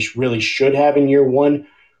they really should have in year one,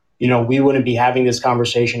 we wouldn't be having this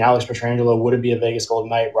conversation. Alex Pietrangelo wouldn't be a Vegas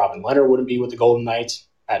Golden Knight. Robin Leonard wouldn't be with the Golden Knights.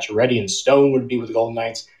 Pacioretty and Stone would be with the Golden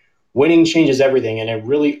Knights. Winning changes everything, and it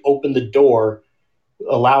really opened the door,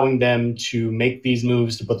 allowing them to make these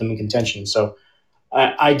moves to put them in contention. So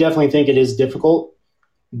I definitely think it is difficult,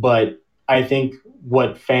 but I think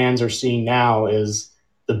what fans are seeing now is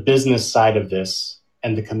the business side of this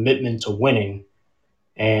and the commitment to winning.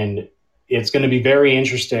 And it's going to be very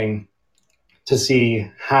interesting to see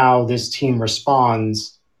how this team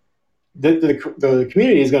responds. The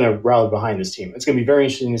community is going to rally behind this team. It's going to be very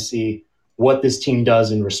interesting to see what this team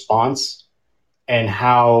does in response and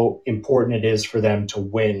how important it is for them to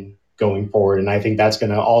win going forward. And I think that's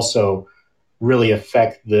going to also really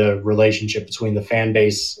affect the relationship between the fan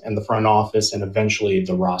base and the front office and eventually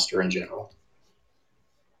the roster in general.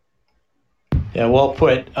 Yeah, well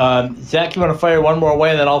put. Zach, you want to fire one more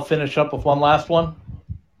away, and then I'll finish up with one last one?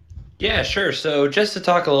 Yeah, sure. So just to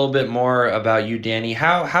talk a little bit more about you, Danny,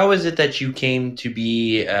 how is it that you came to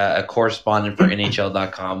be a correspondent for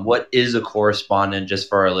NHL.com? What is a correspondent, just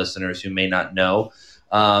for our listeners who may not know?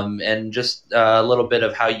 And just a little bit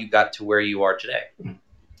of how you got to where you are today.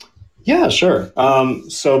 Yeah, sure.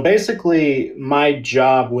 So basically, my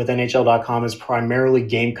job with NHL.com is primarily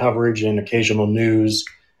game coverage and occasional news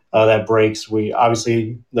that breaks. We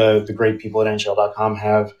obviously, the great people at NHL.com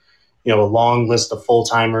have a long list of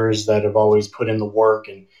full-timers that have always put in the work,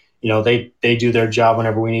 and they do their job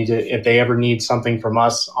whenever we need to. If they ever need something from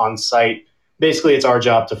us on site, basically it's our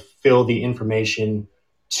job to fill the information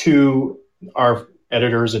to our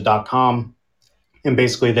editors at .com, and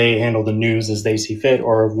basically they handle the news as they see fit,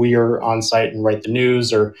 or if we are on site and write the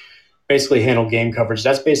news, or basically handle game coverage.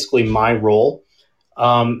 That's basically my role.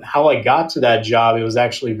 How I got to that job, it was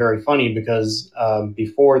actually very funny because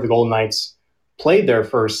before the Golden Knights played their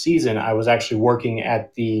first season, I was actually working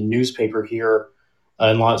at the newspaper here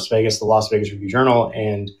in Las Vegas, the Las Vegas Review-Journal,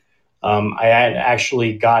 and I had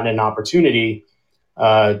actually gotten an opportunity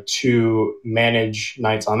to manage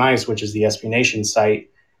Knights on Ice, which is the SB Nation site.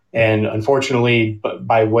 And unfortunately,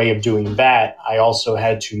 by way of doing that, I also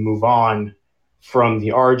had to move on from the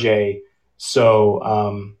RJ.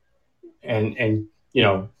 So,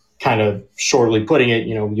 kind of shortly putting it,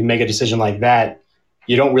 you make a decision like that,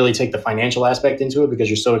 you don't really take the financial aspect into it because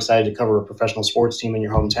you're so excited to cover a professional sports team in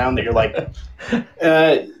your hometown that you're like,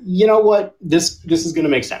 you know what, this is going to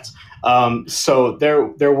make sense. So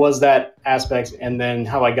there was that aspect. And then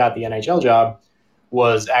how I got the NHL job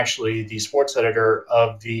was actually the sports editor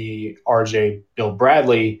of the RJ. Bill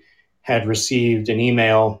Bradley had received an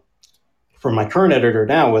email from my current editor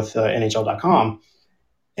now with NHL.com,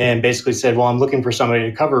 and basically said, well, I'm looking for somebody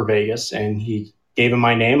to cover Vegas. And he gave him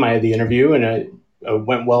my name. I had the interview, and it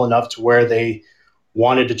went well enough to where they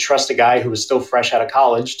wanted to trust a guy who was still fresh out of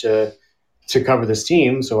college to cover this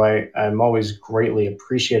team. So I'm always greatly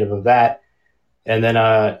appreciative of that. And then,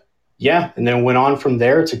 and then went on from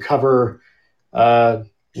there to cover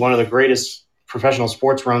one of the greatest professional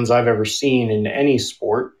sports runs I've ever seen in any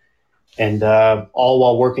sport. And all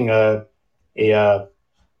while working a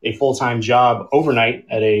full-time job overnight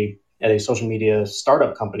at a social media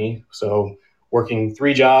startup company. So working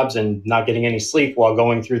 3 jobs and not getting any sleep while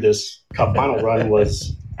going through this Cup final run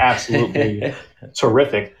was absolutely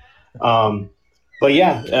terrific. But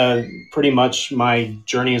yeah, pretty much my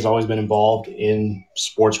journey has always been involved in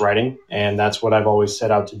sports writing, and that's what I've always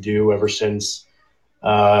set out to do ever since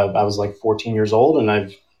I was like 14 years old, and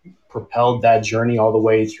I've propelled that journey all the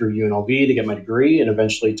way through UNLV to get my degree and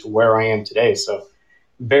eventually to where I am today. So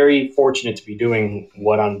very fortunate to be doing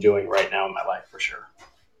what I'm doing right now in my life, for sure.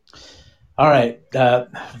 All right.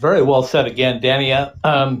 Very well said again, Danny.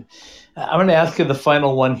 I'm going to ask you the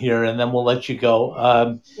final one here, and then we'll let you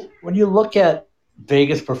go. When you look at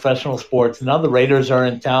Vegas professional sports, now the Raiders are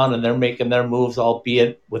in town and they're making their moves,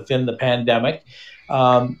 albeit within the pandemic.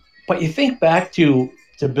 But you think back to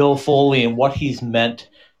Bill Foley and what he's meant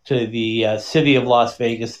to the city of Las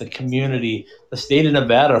Vegas, the community, the state of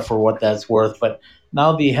Nevada, for what that's worth. But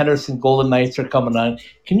now the Henderson Golden Knights are coming on.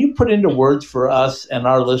 Can you put into words for us and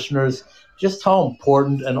our listeners just how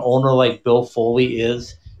important an owner like Bill Foley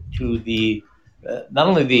is to the not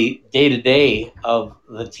only the day-to-day of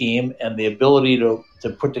the team and the ability to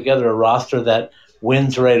put together a roster that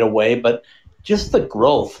wins right away, but just the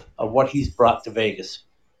growth of what he's brought to Vegas?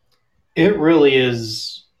 It really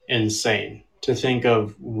is insane to think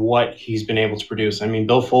of what he's been able to produce. I mean,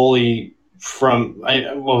 Bill Foley,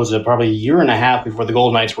 probably a year and a half before the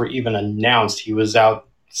Golden Knights were even announced, he was out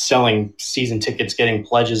selling season tickets, getting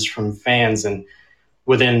pledges from fans, and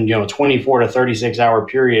within 24 to 36 hour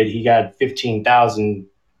period, he got 15,000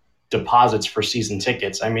 deposits for season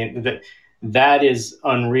tickets. I mean, that is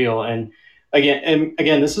unreal. And again,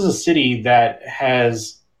 this is a city that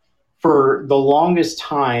has, for the longest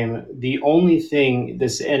time, the only thing and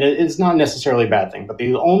it's not necessarily a bad thing, but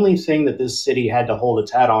the only thing that this city had to hold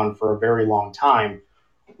its hat on for a very long time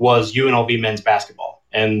was UNLV men's basketball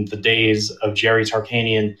and the days of Jerry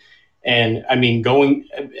Tarkanian. And I mean,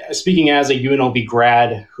 speaking as a UNLV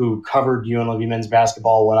grad who covered UNLV men's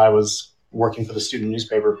basketball when I was working for the student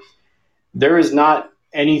newspaper, there is not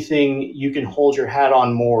anything you can hold your hat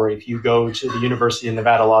on more if you go to the University of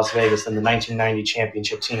Nevada, Las Vegas than the 1990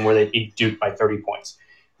 championship team where they beat Duke by 30 points.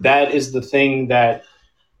 That is the thing that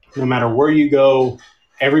no matter where you go,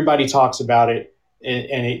 everybody talks about it.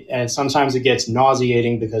 And sometimes it gets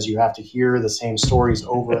nauseating because you have to hear the same stories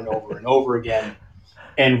over and over and over again.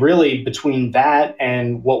 And really, between that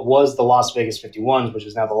and what was the Las Vegas 51s, which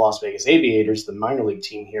is now the Las Vegas Aviators, the minor league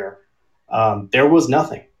team here, there was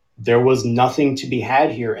nothing. There was nothing to be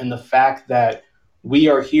had here. And the fact that we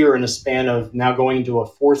are here in a span of now going into a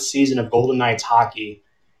 4th season of Golden Knights hockey,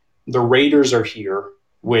 the Raiders are here,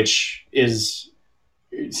 which is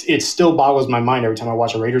it still boggles my mind every time I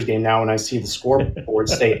watch a Raiders game now and I see the scoreboard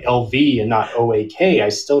say LV and not OAK. I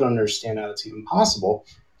still don't understand how that's even possible.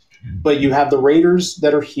 But you have the Raiders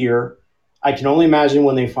that are here. I can only imagine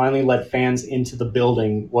when they finally let fans into the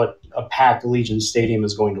building what a packed Allegiant Stadium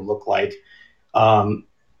is going to look like.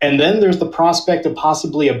 And then there's the prospect of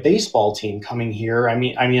possibly a baseball team coming here. I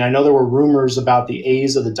mean, I know there were rumors about the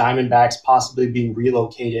A's or the Diamondbacks possibly being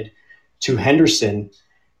relocated to Henderson.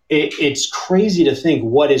 It's crazy to think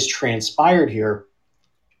what has transpired here.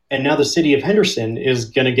 And now the city of Henderson is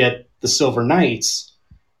going to get the Silver Knights,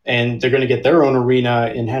 and they're going to get their own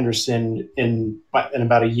arena in Henderson in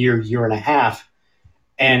about a year and a half.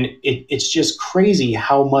 And it's just crazy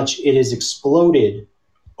how much it has exploded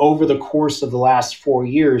over the course of the last 4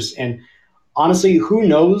 years. And honestly, who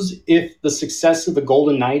knows if the success of the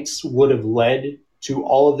Golden Knights would have led to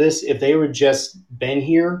all of this if they would just been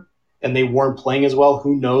here and they weren't playing as well.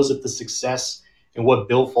 Who knows if the success and what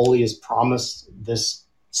Bill Foley has promised this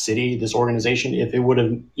city, this organization, if it would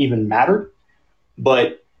have even mattered.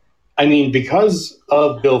 But I mean, because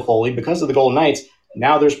of Bill Foley, because of the Golden Knights,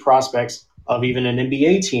 now there's prospects of even an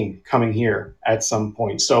NBA team coming here at some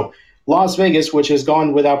point. So Las Vegas, which has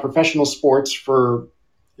gone without professional sports for,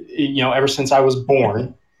 ever since I was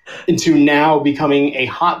born, into now becoming a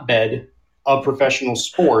hotbed of professional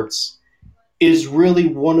sports, is really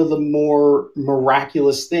one of the more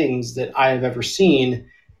miraculous things that I have ever seen.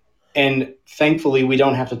 And thankfully, we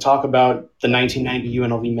don't have to talk about the 1990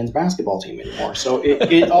 UNLV men's basketball team anymore. So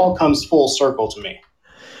it all comes full circle to me.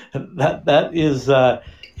 That is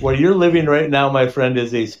where you're living right now, my friend,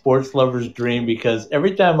 is a sports lover's dream, because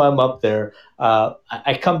every time I'm up there,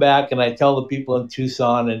 I come back and I tell the people in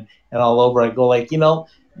Tucson and all over, I go like,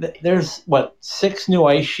 there's 6 new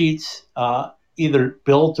ice sheets either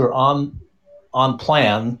built or on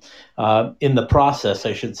plan, in the process,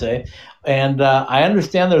 I should say. And I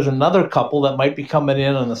understand there's another couple that might be coming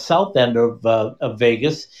in on the south end of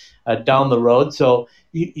Vegas, down the road. So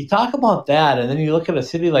you talk about that, and then you look at a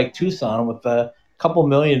city like Tucson with a couple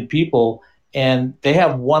million people, and they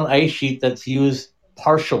have one ice sheet that's used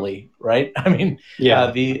partially, right? I mean,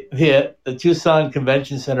 the Tucson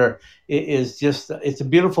Convention Center is just, it's a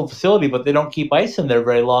beautiful facility, but they don't keep ice in there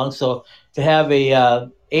very long. So to have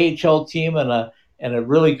a AHL team and a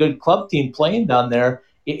really good club team playing down there,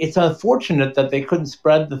 it's unfortunate that they couldn't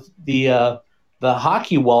spread the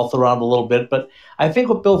hockey wealth around a little bit. But I think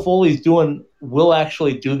what Bill Foley's doing will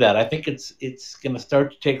actually do that. I think it's going to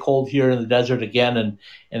start to take hold here in the desert again and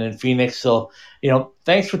in Phoenix. So,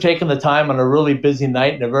 thanks for taking the time on a really busy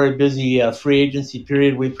night and a very busy free agency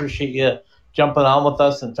period. We appreciate you jumping on with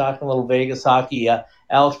us and talking a little Vegas hockey.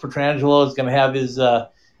 Alex Petrangelo is going to have his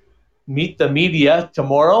Meet the Media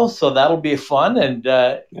tomorrow, so that'll be fun, and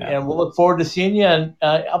we'll look forward to seeing you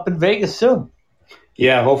up in Vegas soon.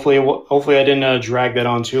 Yeah, hopefully I didn't drag that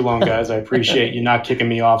on too long, guys. I appreciate you not kicking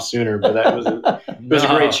me off sooner, but that was a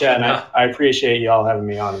great chat, and I appreciate you all having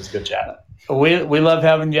me on. It was a good chat. We love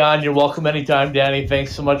having you on. You're welcome anytime, Danny.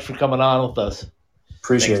 Thanks so much for coming on with us.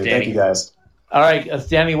 Appreciate it. Thank you, guys. All right, that's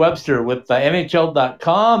Danny Webster with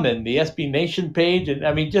NHL.com and the SB Nation page, and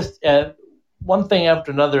I mean, just one thing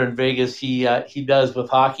after another in Vegas he does with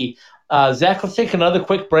hockey. Zach, let's take another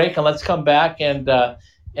quick break, and let's come back and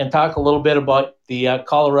talk a little bit about the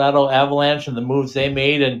Colorado Avalanche and the moves they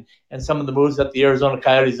made and some of the moves that the Arizona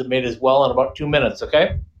Coyotes have made as well in about 2 minutes,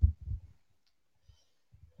 okay?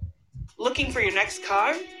 Looking for your next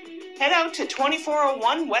car? Head out to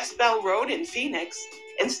 2401 West Bell Road in Phoenix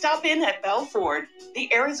and stop in at Bell Ford,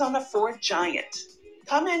 the Arizona Ford giant.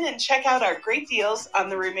 Come in and check out our great deals on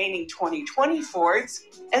the remaining 2020 Fords,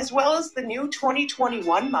 as well as the new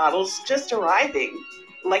 2021 models just arriving,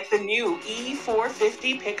 like the new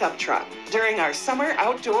E450 pickup truck during our summer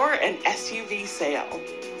outdoor and SUV sale.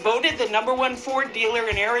 Voted the #1 Ford dealer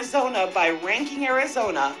in Arizona by Ranking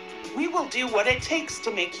Arizona, we will do what it takes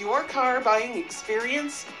to make your car buying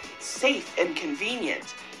experience safe and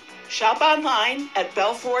convenient. Shop online at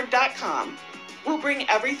bellford.com. We'll bring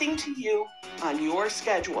everything to you on your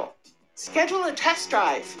schedule. Schedule a test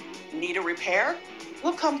drive. Need a repair?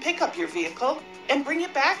 We'll come pick up your vehicle and bring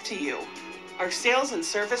it back to you. Our sales and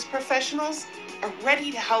service professionals are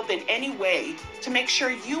ready to help in any way to make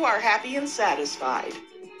sure you are happy and satisfied.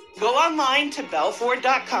 Go online to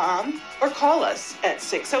bellford.com or call us at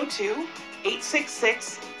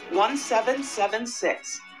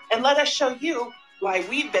 602-866-1776 and let us show you why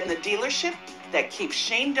we've been the dealership that keeps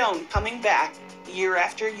Shane Doan coming back year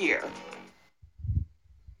after year.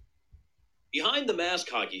 Behind the Mask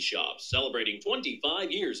Hockey Shop, celebrating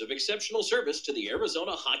 25 years of exceptional service to the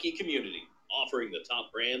Arizona hockey community, offering the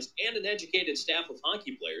top brands and an educated staff of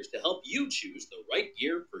hockey players to help you choose the right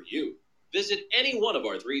gear for you. Visit any one of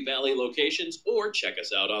our 3 Valley locations or check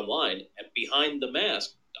us out online at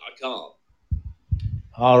behindthemask.com.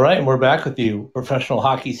 All right, and we're back with you. Professional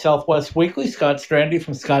Hockey Southwest Weekly, Scott Strandy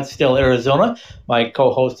from Scottsdale, Arizona. My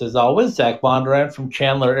co-host, as always, Zach Bondurant from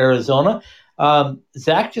Chandler, Arizona.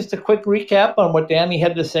 Zach, just a quick recap on what Danny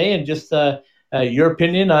had to say and just your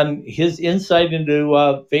opinion on his insight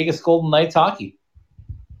into Vegas Golden Knights hockey.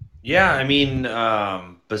 Yeah, I mean,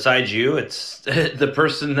 besides you, it's the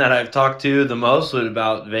person that I've talked to the most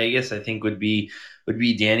about Vegas, I think would be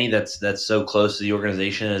Danny. That's so close to the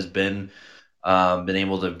organization, has been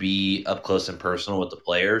able to be up close and personal with the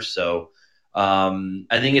players. So I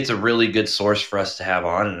think it's a really good source for us to have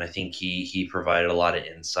on, and I think he provided a lot of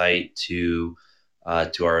insight to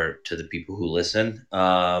the people who listen.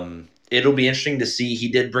 It'll be interesting to see. He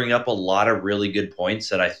did bring up a lot of really good points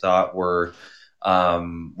that I thought were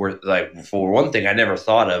like, for one thing I never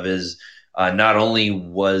thought of is not only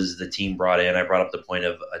was the team brought in, I brought up the point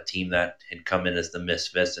of a team that had come in as the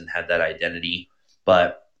Misfits and had that identity,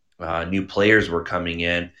 but new players were coming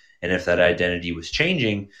in, and if that identity was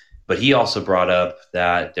changing. But he also brought up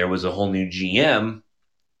that there was a whole new GM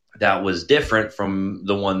that was different from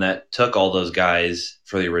the one that took all those guys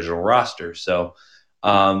for the original roster. So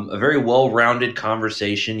a very well-rounded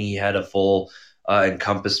conversation. He had a full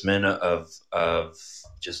encompassment of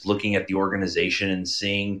just looking at the organization and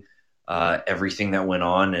seeing everything that went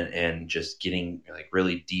on and just getting like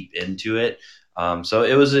really deep into it. So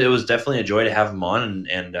it was definitely a joy to have him on,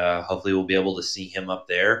 and hopefully we'll be able to see him up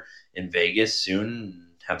there in Vegas soon and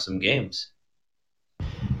have some games.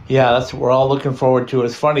 Yeah, that's what we're all looking forward to.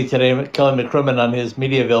 It's funny today, Kelly McCrimmon on his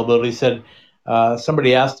media availability said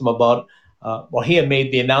somebody asked him about, he had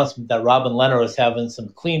made the announcement that Robin Lehner was having some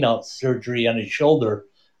clean-out surgery on his shoulder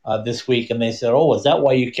this week, and they said, "Oh, is that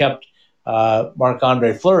why you kept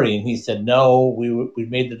Marc-Andre Fleury?" And he said, "No, we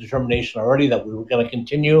made the determination already that we were going to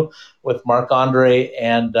continue with Marc-Andre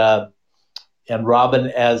and Robin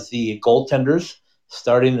as the goaltenders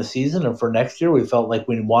starting the season, and for next year we felt like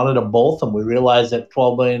we wanted them both, and we realized that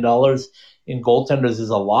 $12 million in goaltenders is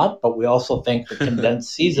a lot, but we also think the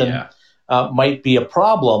condensed season might be a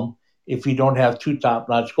problem if you don't have two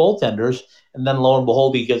top-notch goaltenders." And then lo and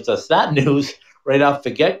behold, he gives us that news right off the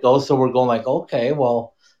get-go, so we're going like, okay,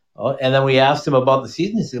 well, and then we asked him about the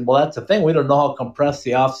season. He said, well, that's the thing, we don't know how compressed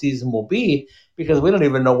the off-season will be because we don't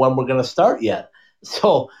even know when we're going to start yet.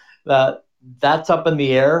 So that's up in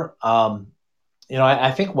the air.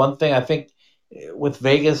 I think one thing, with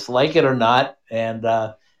Vegas, like it or not, and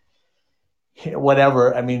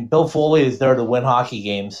whatever, I mean, Bill Foley is there to win hockey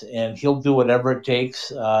games, and he'll do whatever it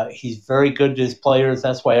takes. He's very good to his players.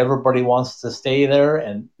 That's why everybody wants to stay there,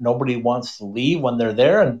 and nobody wants to leave when they're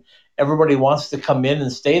there, and everybody wants to come in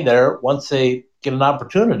and stay there once they get an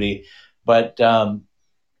opportunity. But, I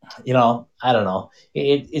don't know.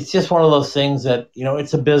 It's just one of those things that,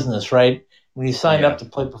 it's a business, right? When you sign up to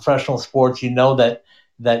play professional sports, you know that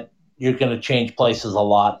you're going to change places a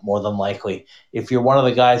lot more than likely. If you're one of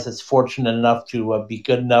the guys that's fortunate enough to be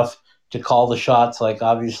good enough to call the shots, like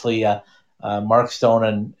obviously Mark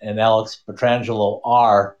Stone and Alex Pietrangelo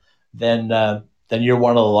are, then you're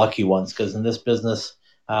one of the lucky ones, because in this business,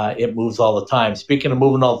 it moves all the time. Speaking of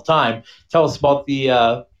moving all the time, tell us about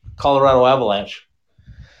the Colorado Avalanche.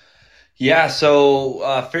 Yeah,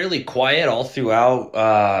 so fairly quiet all throughout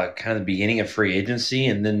kind of the beginning of free agency,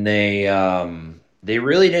 and then they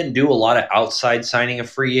really didn't do a lot of outside signing of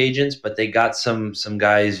free agents, but they got some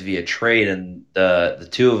guys via trade, and the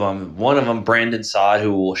two of them, one of them, Brandon Saad,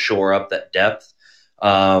 who will shore up that depth,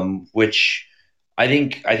 which I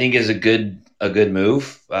think is a good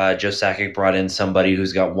move. Joe Sakic brought in somebody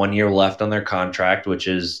who's got 1 year left on their contract, which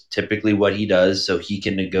is typically what he does, so he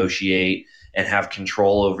can negotiate and have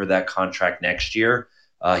control over that contract next year.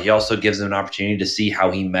 He also gives them an opportunity to see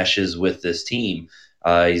how he meshes with this team.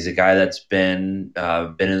 He's a guy that's been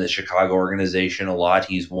in the Chicago organization a lot.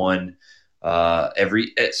 He's won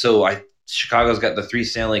Chicago's got the 3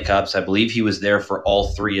 Stanley Cups. I believe he was there for all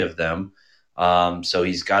 3 of them. So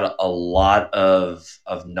he's got a lot of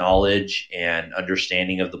knowledge and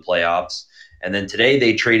understanding of the playoffs. And then today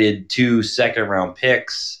they traded 2 second-round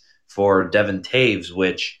picks for Devin Taves,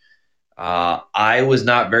 which I was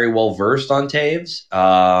not very well versed on Taves.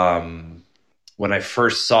 When I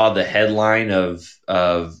first saw the headline of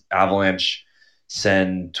Avalanche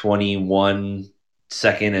send 21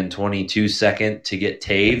 second and 22 second to get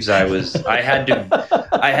Taves,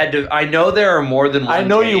 I know there are more than one. I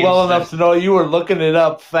know Taves. You well enough to know you were looking it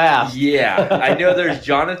up fast. Yeah, I know there's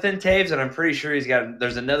Jonathan Taves, and I'm pretty sure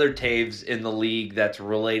there's another Taves in the league that's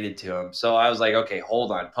related to him. So I was like, okay,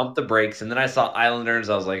 hold on, pump the brakes. And then I saw Islanders.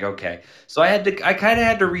 I was like, okay. So I kind of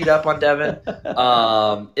had to read up on Devin.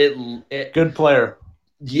 Good player.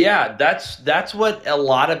 Yeah, that's what a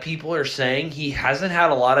lot of people are saying. He hasn't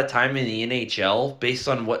had a lot of time in the NHL based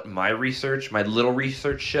on what my little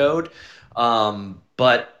research showed.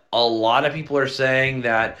 But a lot of people are saying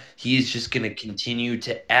that he's just going to continue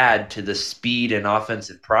to add to the speed and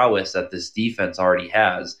offensive prowess that this defense already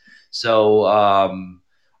has. So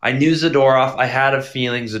I knew Zadorov. I had a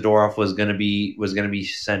feeling Zadorov was going to be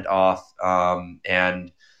sent off,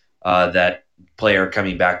 and that player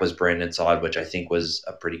coming back was Brandon Saad, which I think was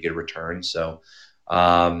a pretty good return. So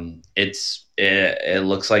it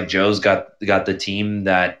looks like Joe's got the team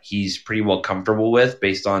that he's pretty well comfortable with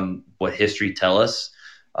based on what history tell us.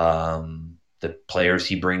 The players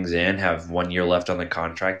he brings in have 1 year left on the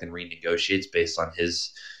contract and renegotiates based on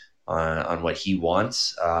his on what he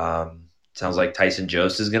wants. Sounds like Tyson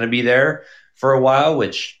Jost is going to be there for a while,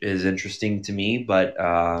 which is interesting to me, but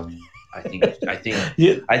I think that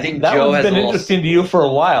Joe has been interesting to you for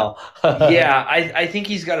a while. Yeah, I think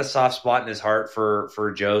he's got a soft spot in his heart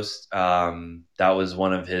for Jost. That was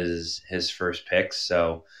one of his first picks,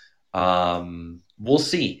 so we'll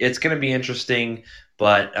see. It's going to be interesting,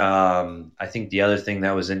 but I think the other thing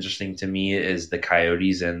that was interesting to me is the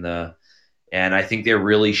Coyotes and I think they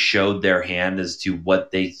really showed their hand as to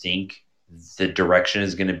what they think the direction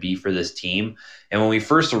is going to be for this team. And when we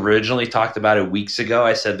first originally talked about it weeks ago,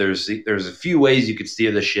 I said there's a few ways you could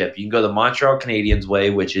steer the ship. You can go the Montreal Canadiens way,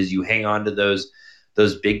 which is you hang on to those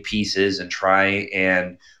big pieces and try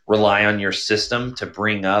and rely on your system to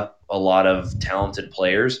bring up a lot of talented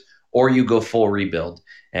players, or you go full rebuild.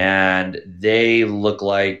 And they look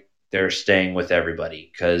like they're staying with everybody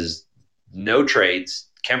because no trades.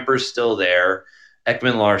 Kemper's still there.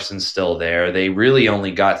 Ekman-Larsson's still there. They really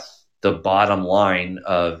only got the bottom line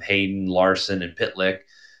of Hayden, Larson, and Pitlick.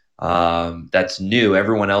 That's new.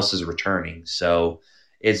 Everyone else is returning. So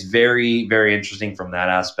it's very, very interesting from that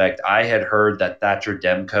aspect. I had heard that Thatcher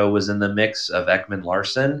Demko was in the mix of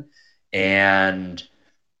Ekman-Larsson, and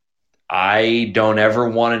I don't ever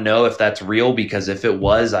want to know if that's real, because if it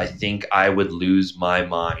was, I think I would lose my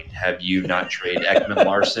mind. Have you not trade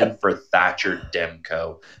Ekman-Larsson for Thatcher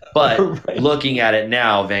Demko? But right. Looking at it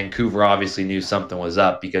now, Vancouver obviously knew something was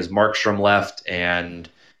up because Markstrom left, and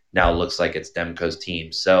now it looks like it's Demko's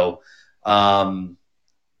team. So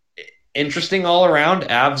interesting all around.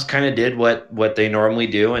 Avs kind of did what they normally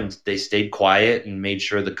do, and they stayed quiet and made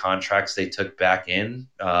sure the contracts they took back in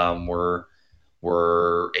were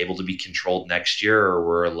able to be controlled next year or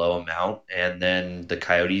were a low amount. And then the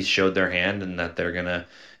Coyotes showed their hand and that they're going to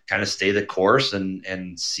kind of stay the course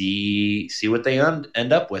and see what they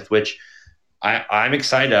end up with, which I'm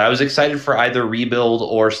excited. I was excited for either rebuild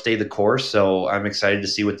or stay the course. So I'm excited to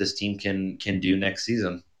see what this team can do next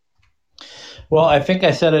season. Well, I think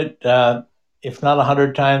I said it, if not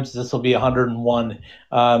 100 times, this will be 101.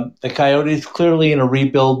 The Coyotes clearly in a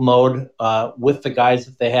rebuild mode with the guys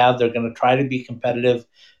that they have. They're going to try to be competitive,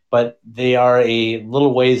 but they are a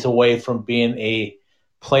little ways away from being a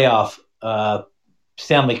playoff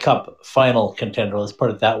Stanley Cup final contender. Let's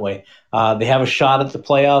put it that way. They have a shot at the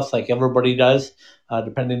playoffs like everybody does,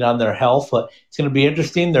 depending on their health. But it's going to be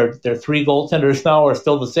interesting. Their three goaltenders now are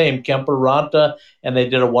still the same, Kemper, Ranta, and they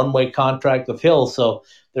did a one-way contract with Hill. So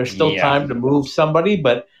there's still time to move somebody,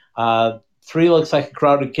 but three looks like a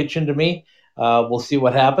crowded kitchen to me. We'll see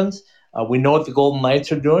what happens. We know what the Golden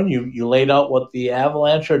Knights are doing. You laid out what the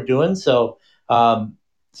Avalanche are doing. So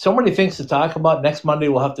many things to talk about. Next Monday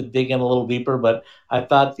we'll have to dig in a little deeper, but I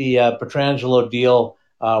thought the Pietrangelo deal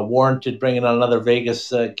warranted bringing on another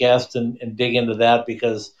Vegas guest and dig into that,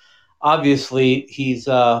 because obviously he's,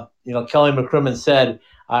 Kelly McCrimmon said,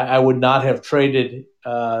 I would not have traded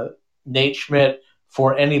Nate Schmidt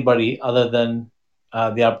for anybody other than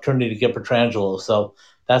the opportunity to get Pietrangelo. So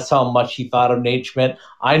that's how much he thought of Nate Schmidt.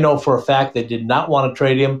 I know for a fact they did not want to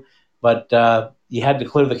trade him, but you had to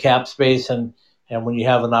clear the cap space, and when you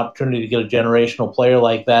have an opportunity to get a generational player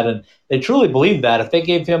like that, and they truly believe that, if they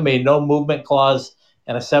gave him a no movement clause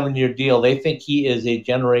and a 7-year deal, they think he is a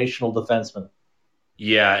generational defenseman.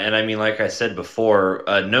 Yeah, and I mean, like I said before,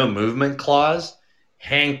 a no movement clause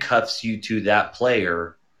handcuffs you to that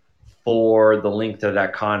player for the length of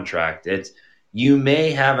that contract. You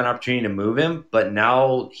may have an opportunity to move him, but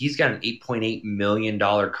now he's got an $8.8 million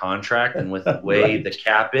contract, and with the way the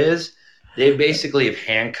cap is, they basically have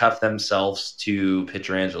handcuffed themselves to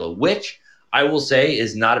Pietrangelo, which I will say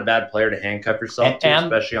is not a bad player to handcuff yourself to,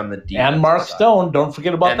 especially on the defense. And Mark side. Stone, don't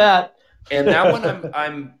forget about that. And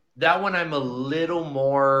that one I'm a little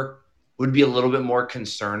more would be a little bit more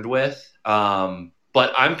concerned with.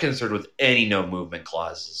 But I'm concerned with any no movement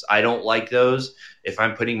clauses. I don't like those. If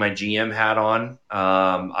I'm putting my GM hat on,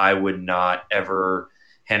 I would not ever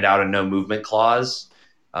hand out a no movement clause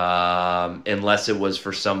unless it was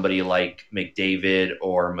for somebody like McDavid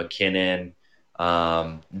or McKinnon.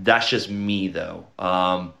 That's just me, though.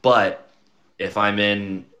 But if I'm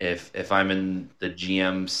in the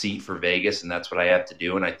GM seat for Vegas and that's what I have to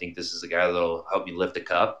do, and I think this is the guy that'll help me lift a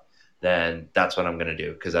cup, then that's what I'm going to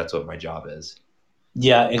do, because that's what my job is.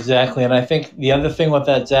 Yeah, exactly. And I think the other thing with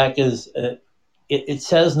that, Zach, is it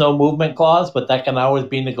says no movement clause, but that can always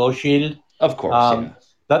be negotiated. Of course.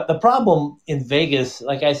 The problem in Vegas,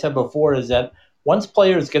 like I said before, is that once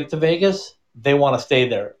players get to Vegas, they want to stay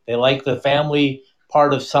there. They like the family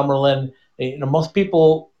part of Summerlin. Most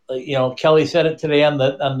people, Kelly said it today on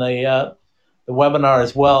the webinar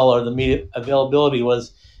as well, or the media availability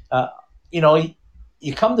was,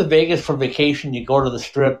 you come to Vegas for vacation, you go to the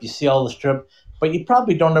Strip, you see all the Strip, but you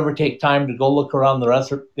probably don't ever take time to go look around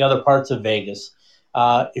the other parts of Vegas.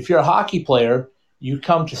 If you're a hockey player, you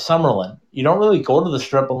come to Summerlin. You don't really go to the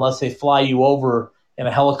Strip unless they fly you over in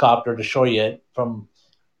a helicopter to show you it from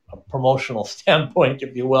a promotional standpoint,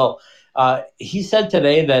 if you will. He said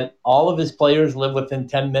today that all of his players live within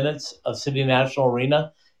 10 minutes of City National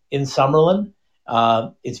Arena in Summerlin.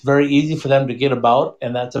 It's very easy for them to get about,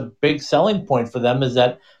 and that's a big selling point for them, is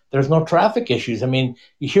that there's no traffic issues. I mean,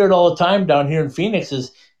 you hear it all the time down here in Phoenix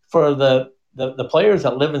is for the players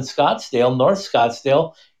that live in Scottsdale, North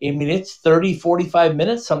Scottsdale. I mean, it's 30, 45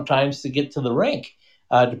 minutes sometimes to get to the rink,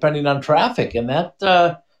 depending on traffic. And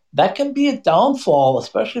that can be a downfall,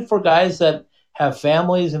 especially for guys that have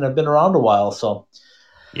families and have been around a while. So,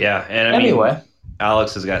 yeah. And anyway,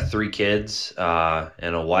 Alex has got 3 kids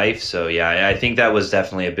and a wife. So, yeah, I think that was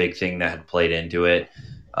definitely a big thing that had played into it,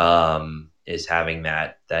 is having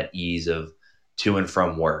that ease of to and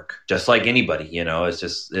from work, just like anybody, it's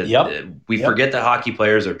just, we forget that hockey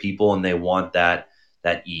players are people and they want that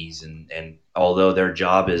ease. And although their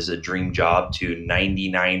job is a dream job to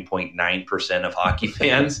 99.9% of hockey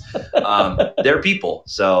fans, they're people.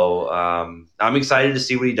 So I'm excited to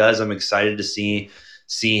see what he does. I'm excited to see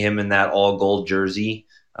him in that all gold jersey.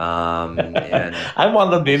 And I want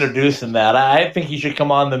them to introduce him that. I think he should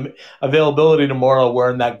come on the availability tomorrow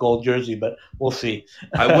wearing that gold jersey, but we'll see.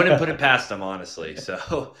 I wouldn't put it past him, honestly.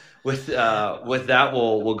 So with that,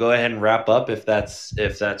 we'll go ahead and wrap up if that's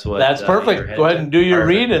what. That's perfect. Go ahead and do your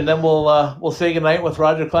read, and then we'll say goodnight with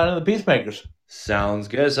Roger Klein and the Peacemakers. Sounds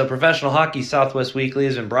good. So Professional Hockey Southwest Weekly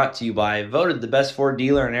has been brought to you by, voted the best Ford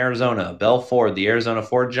dealer in Arizona, Bell Ford. The Arizona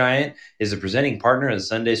Ford Giant is the presenting partner of the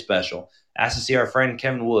Sunday Special. Ask to see our friend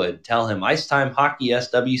Kevin Wood. Tell him Ice Time Hockey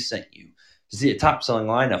SW sent you. To see a top-selling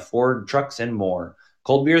line of Ford trucks and more.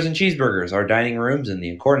 Cold beers and cheeseburgers, our dining rooms, in the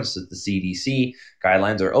accordance with the CDC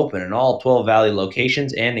guidelines, are open in all 12 Valley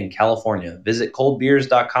locations and in California. Visit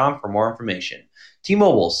coldbeers.com for more information.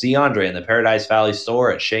 T-Mobile, see Andre in the Paradise Valley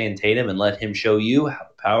store at Shea and Tatum and let him show you how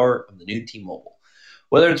the power of the new T-Mobile.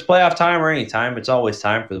 Whether it's playoff time or any time, it's always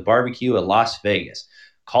time for the barbecue at Las Vegas.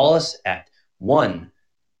 Call us at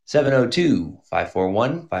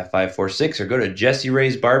 1-702-541-5546 or go to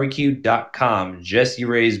JesseRaysBarbecue.com. Jesse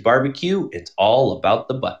Ray's Barbecue, it's all about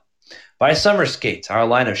the butt. By Summer Skates, our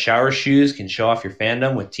line of shower shoes can show off your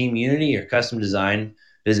fandom with team unity or custom design.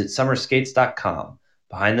 Visit summerskates.com.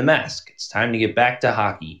 Behind the Mask, it's time to get back to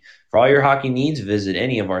hockey. For all your hockey needs, visit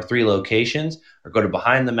any of our 3 locations or go to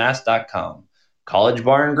behindthemask.com. College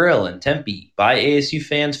Bar and Grill in Tempe, by ASU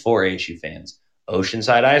fans for ASU fans.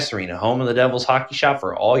 Oceanside Ice Arena, home of the Devils Hockey Shop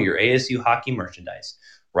for all your ASU hockey merchandise.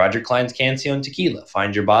 Roger Klein's Cancion Tequila.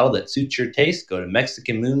 Find your bottle that suits your taste. Go to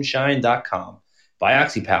MexicanMoonshine.com. By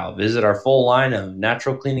OxyPow. Visit our full line of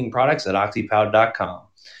natural cleaning products at OxyPow.com.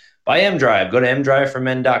 By M-Drive. Go to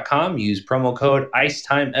MDriveForMen.com. Use promo code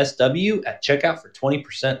ICETIMESW at checkout for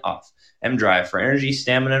 20% off. M-Drive for energy,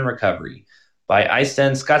 stamina, and recovery. By Ice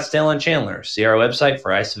Den Scottsdale and Chandler. See our website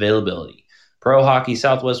for ice availability. Pro Hockey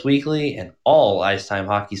Southwest Weekly and all Ice Time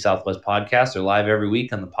Hockey Southwest podcasts are live every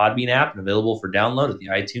week on the Podbean app and available for download at the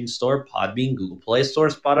iTunes Store, Podbean, Google Play Store,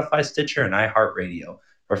 Spotify, Stitcher, and iHeartRadio.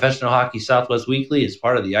 Professional Hockey Southwest Weekly is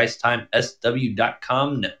part of the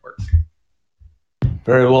IceTimeSW.com network.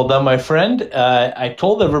 Very well done, my friend. I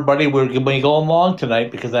told everybody we were going to be going long tonight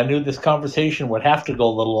because I knew this conversation would have to go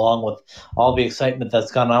a little long with all the excitement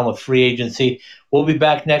that's gone on with free agency. We'll be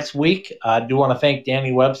back next week. I do want to thank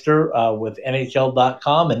Danny Webster with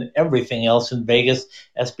NHL.com and everything else in Vegas,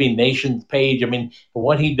 SB Nation's page. I mean,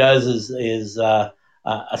 what he does is a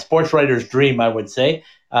sports writer's dream, I would say.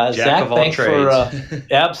 Zach, thanks for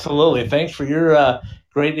absolutely. Thanks for your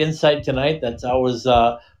great insight tonight. That's always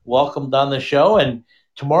welcomed on the show. And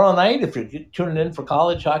tomorrow night, if you're tuning in for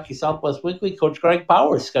College Hockey Southwest Weekly, Coach Greg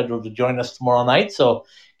Power is scheduled to join us tomorrow night. So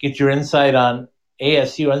get your insight on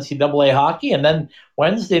ASU NCAA hockey. And then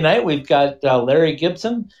Wednesday night, we've got Larry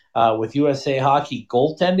Gibson with USA Hockey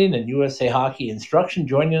goaltending and USA Hockey instruction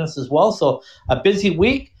joining us as well. So a busy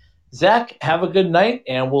week. Zach, have a good night,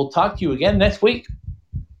 and we'll talk to you again next week.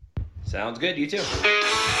 Sounds good. You too.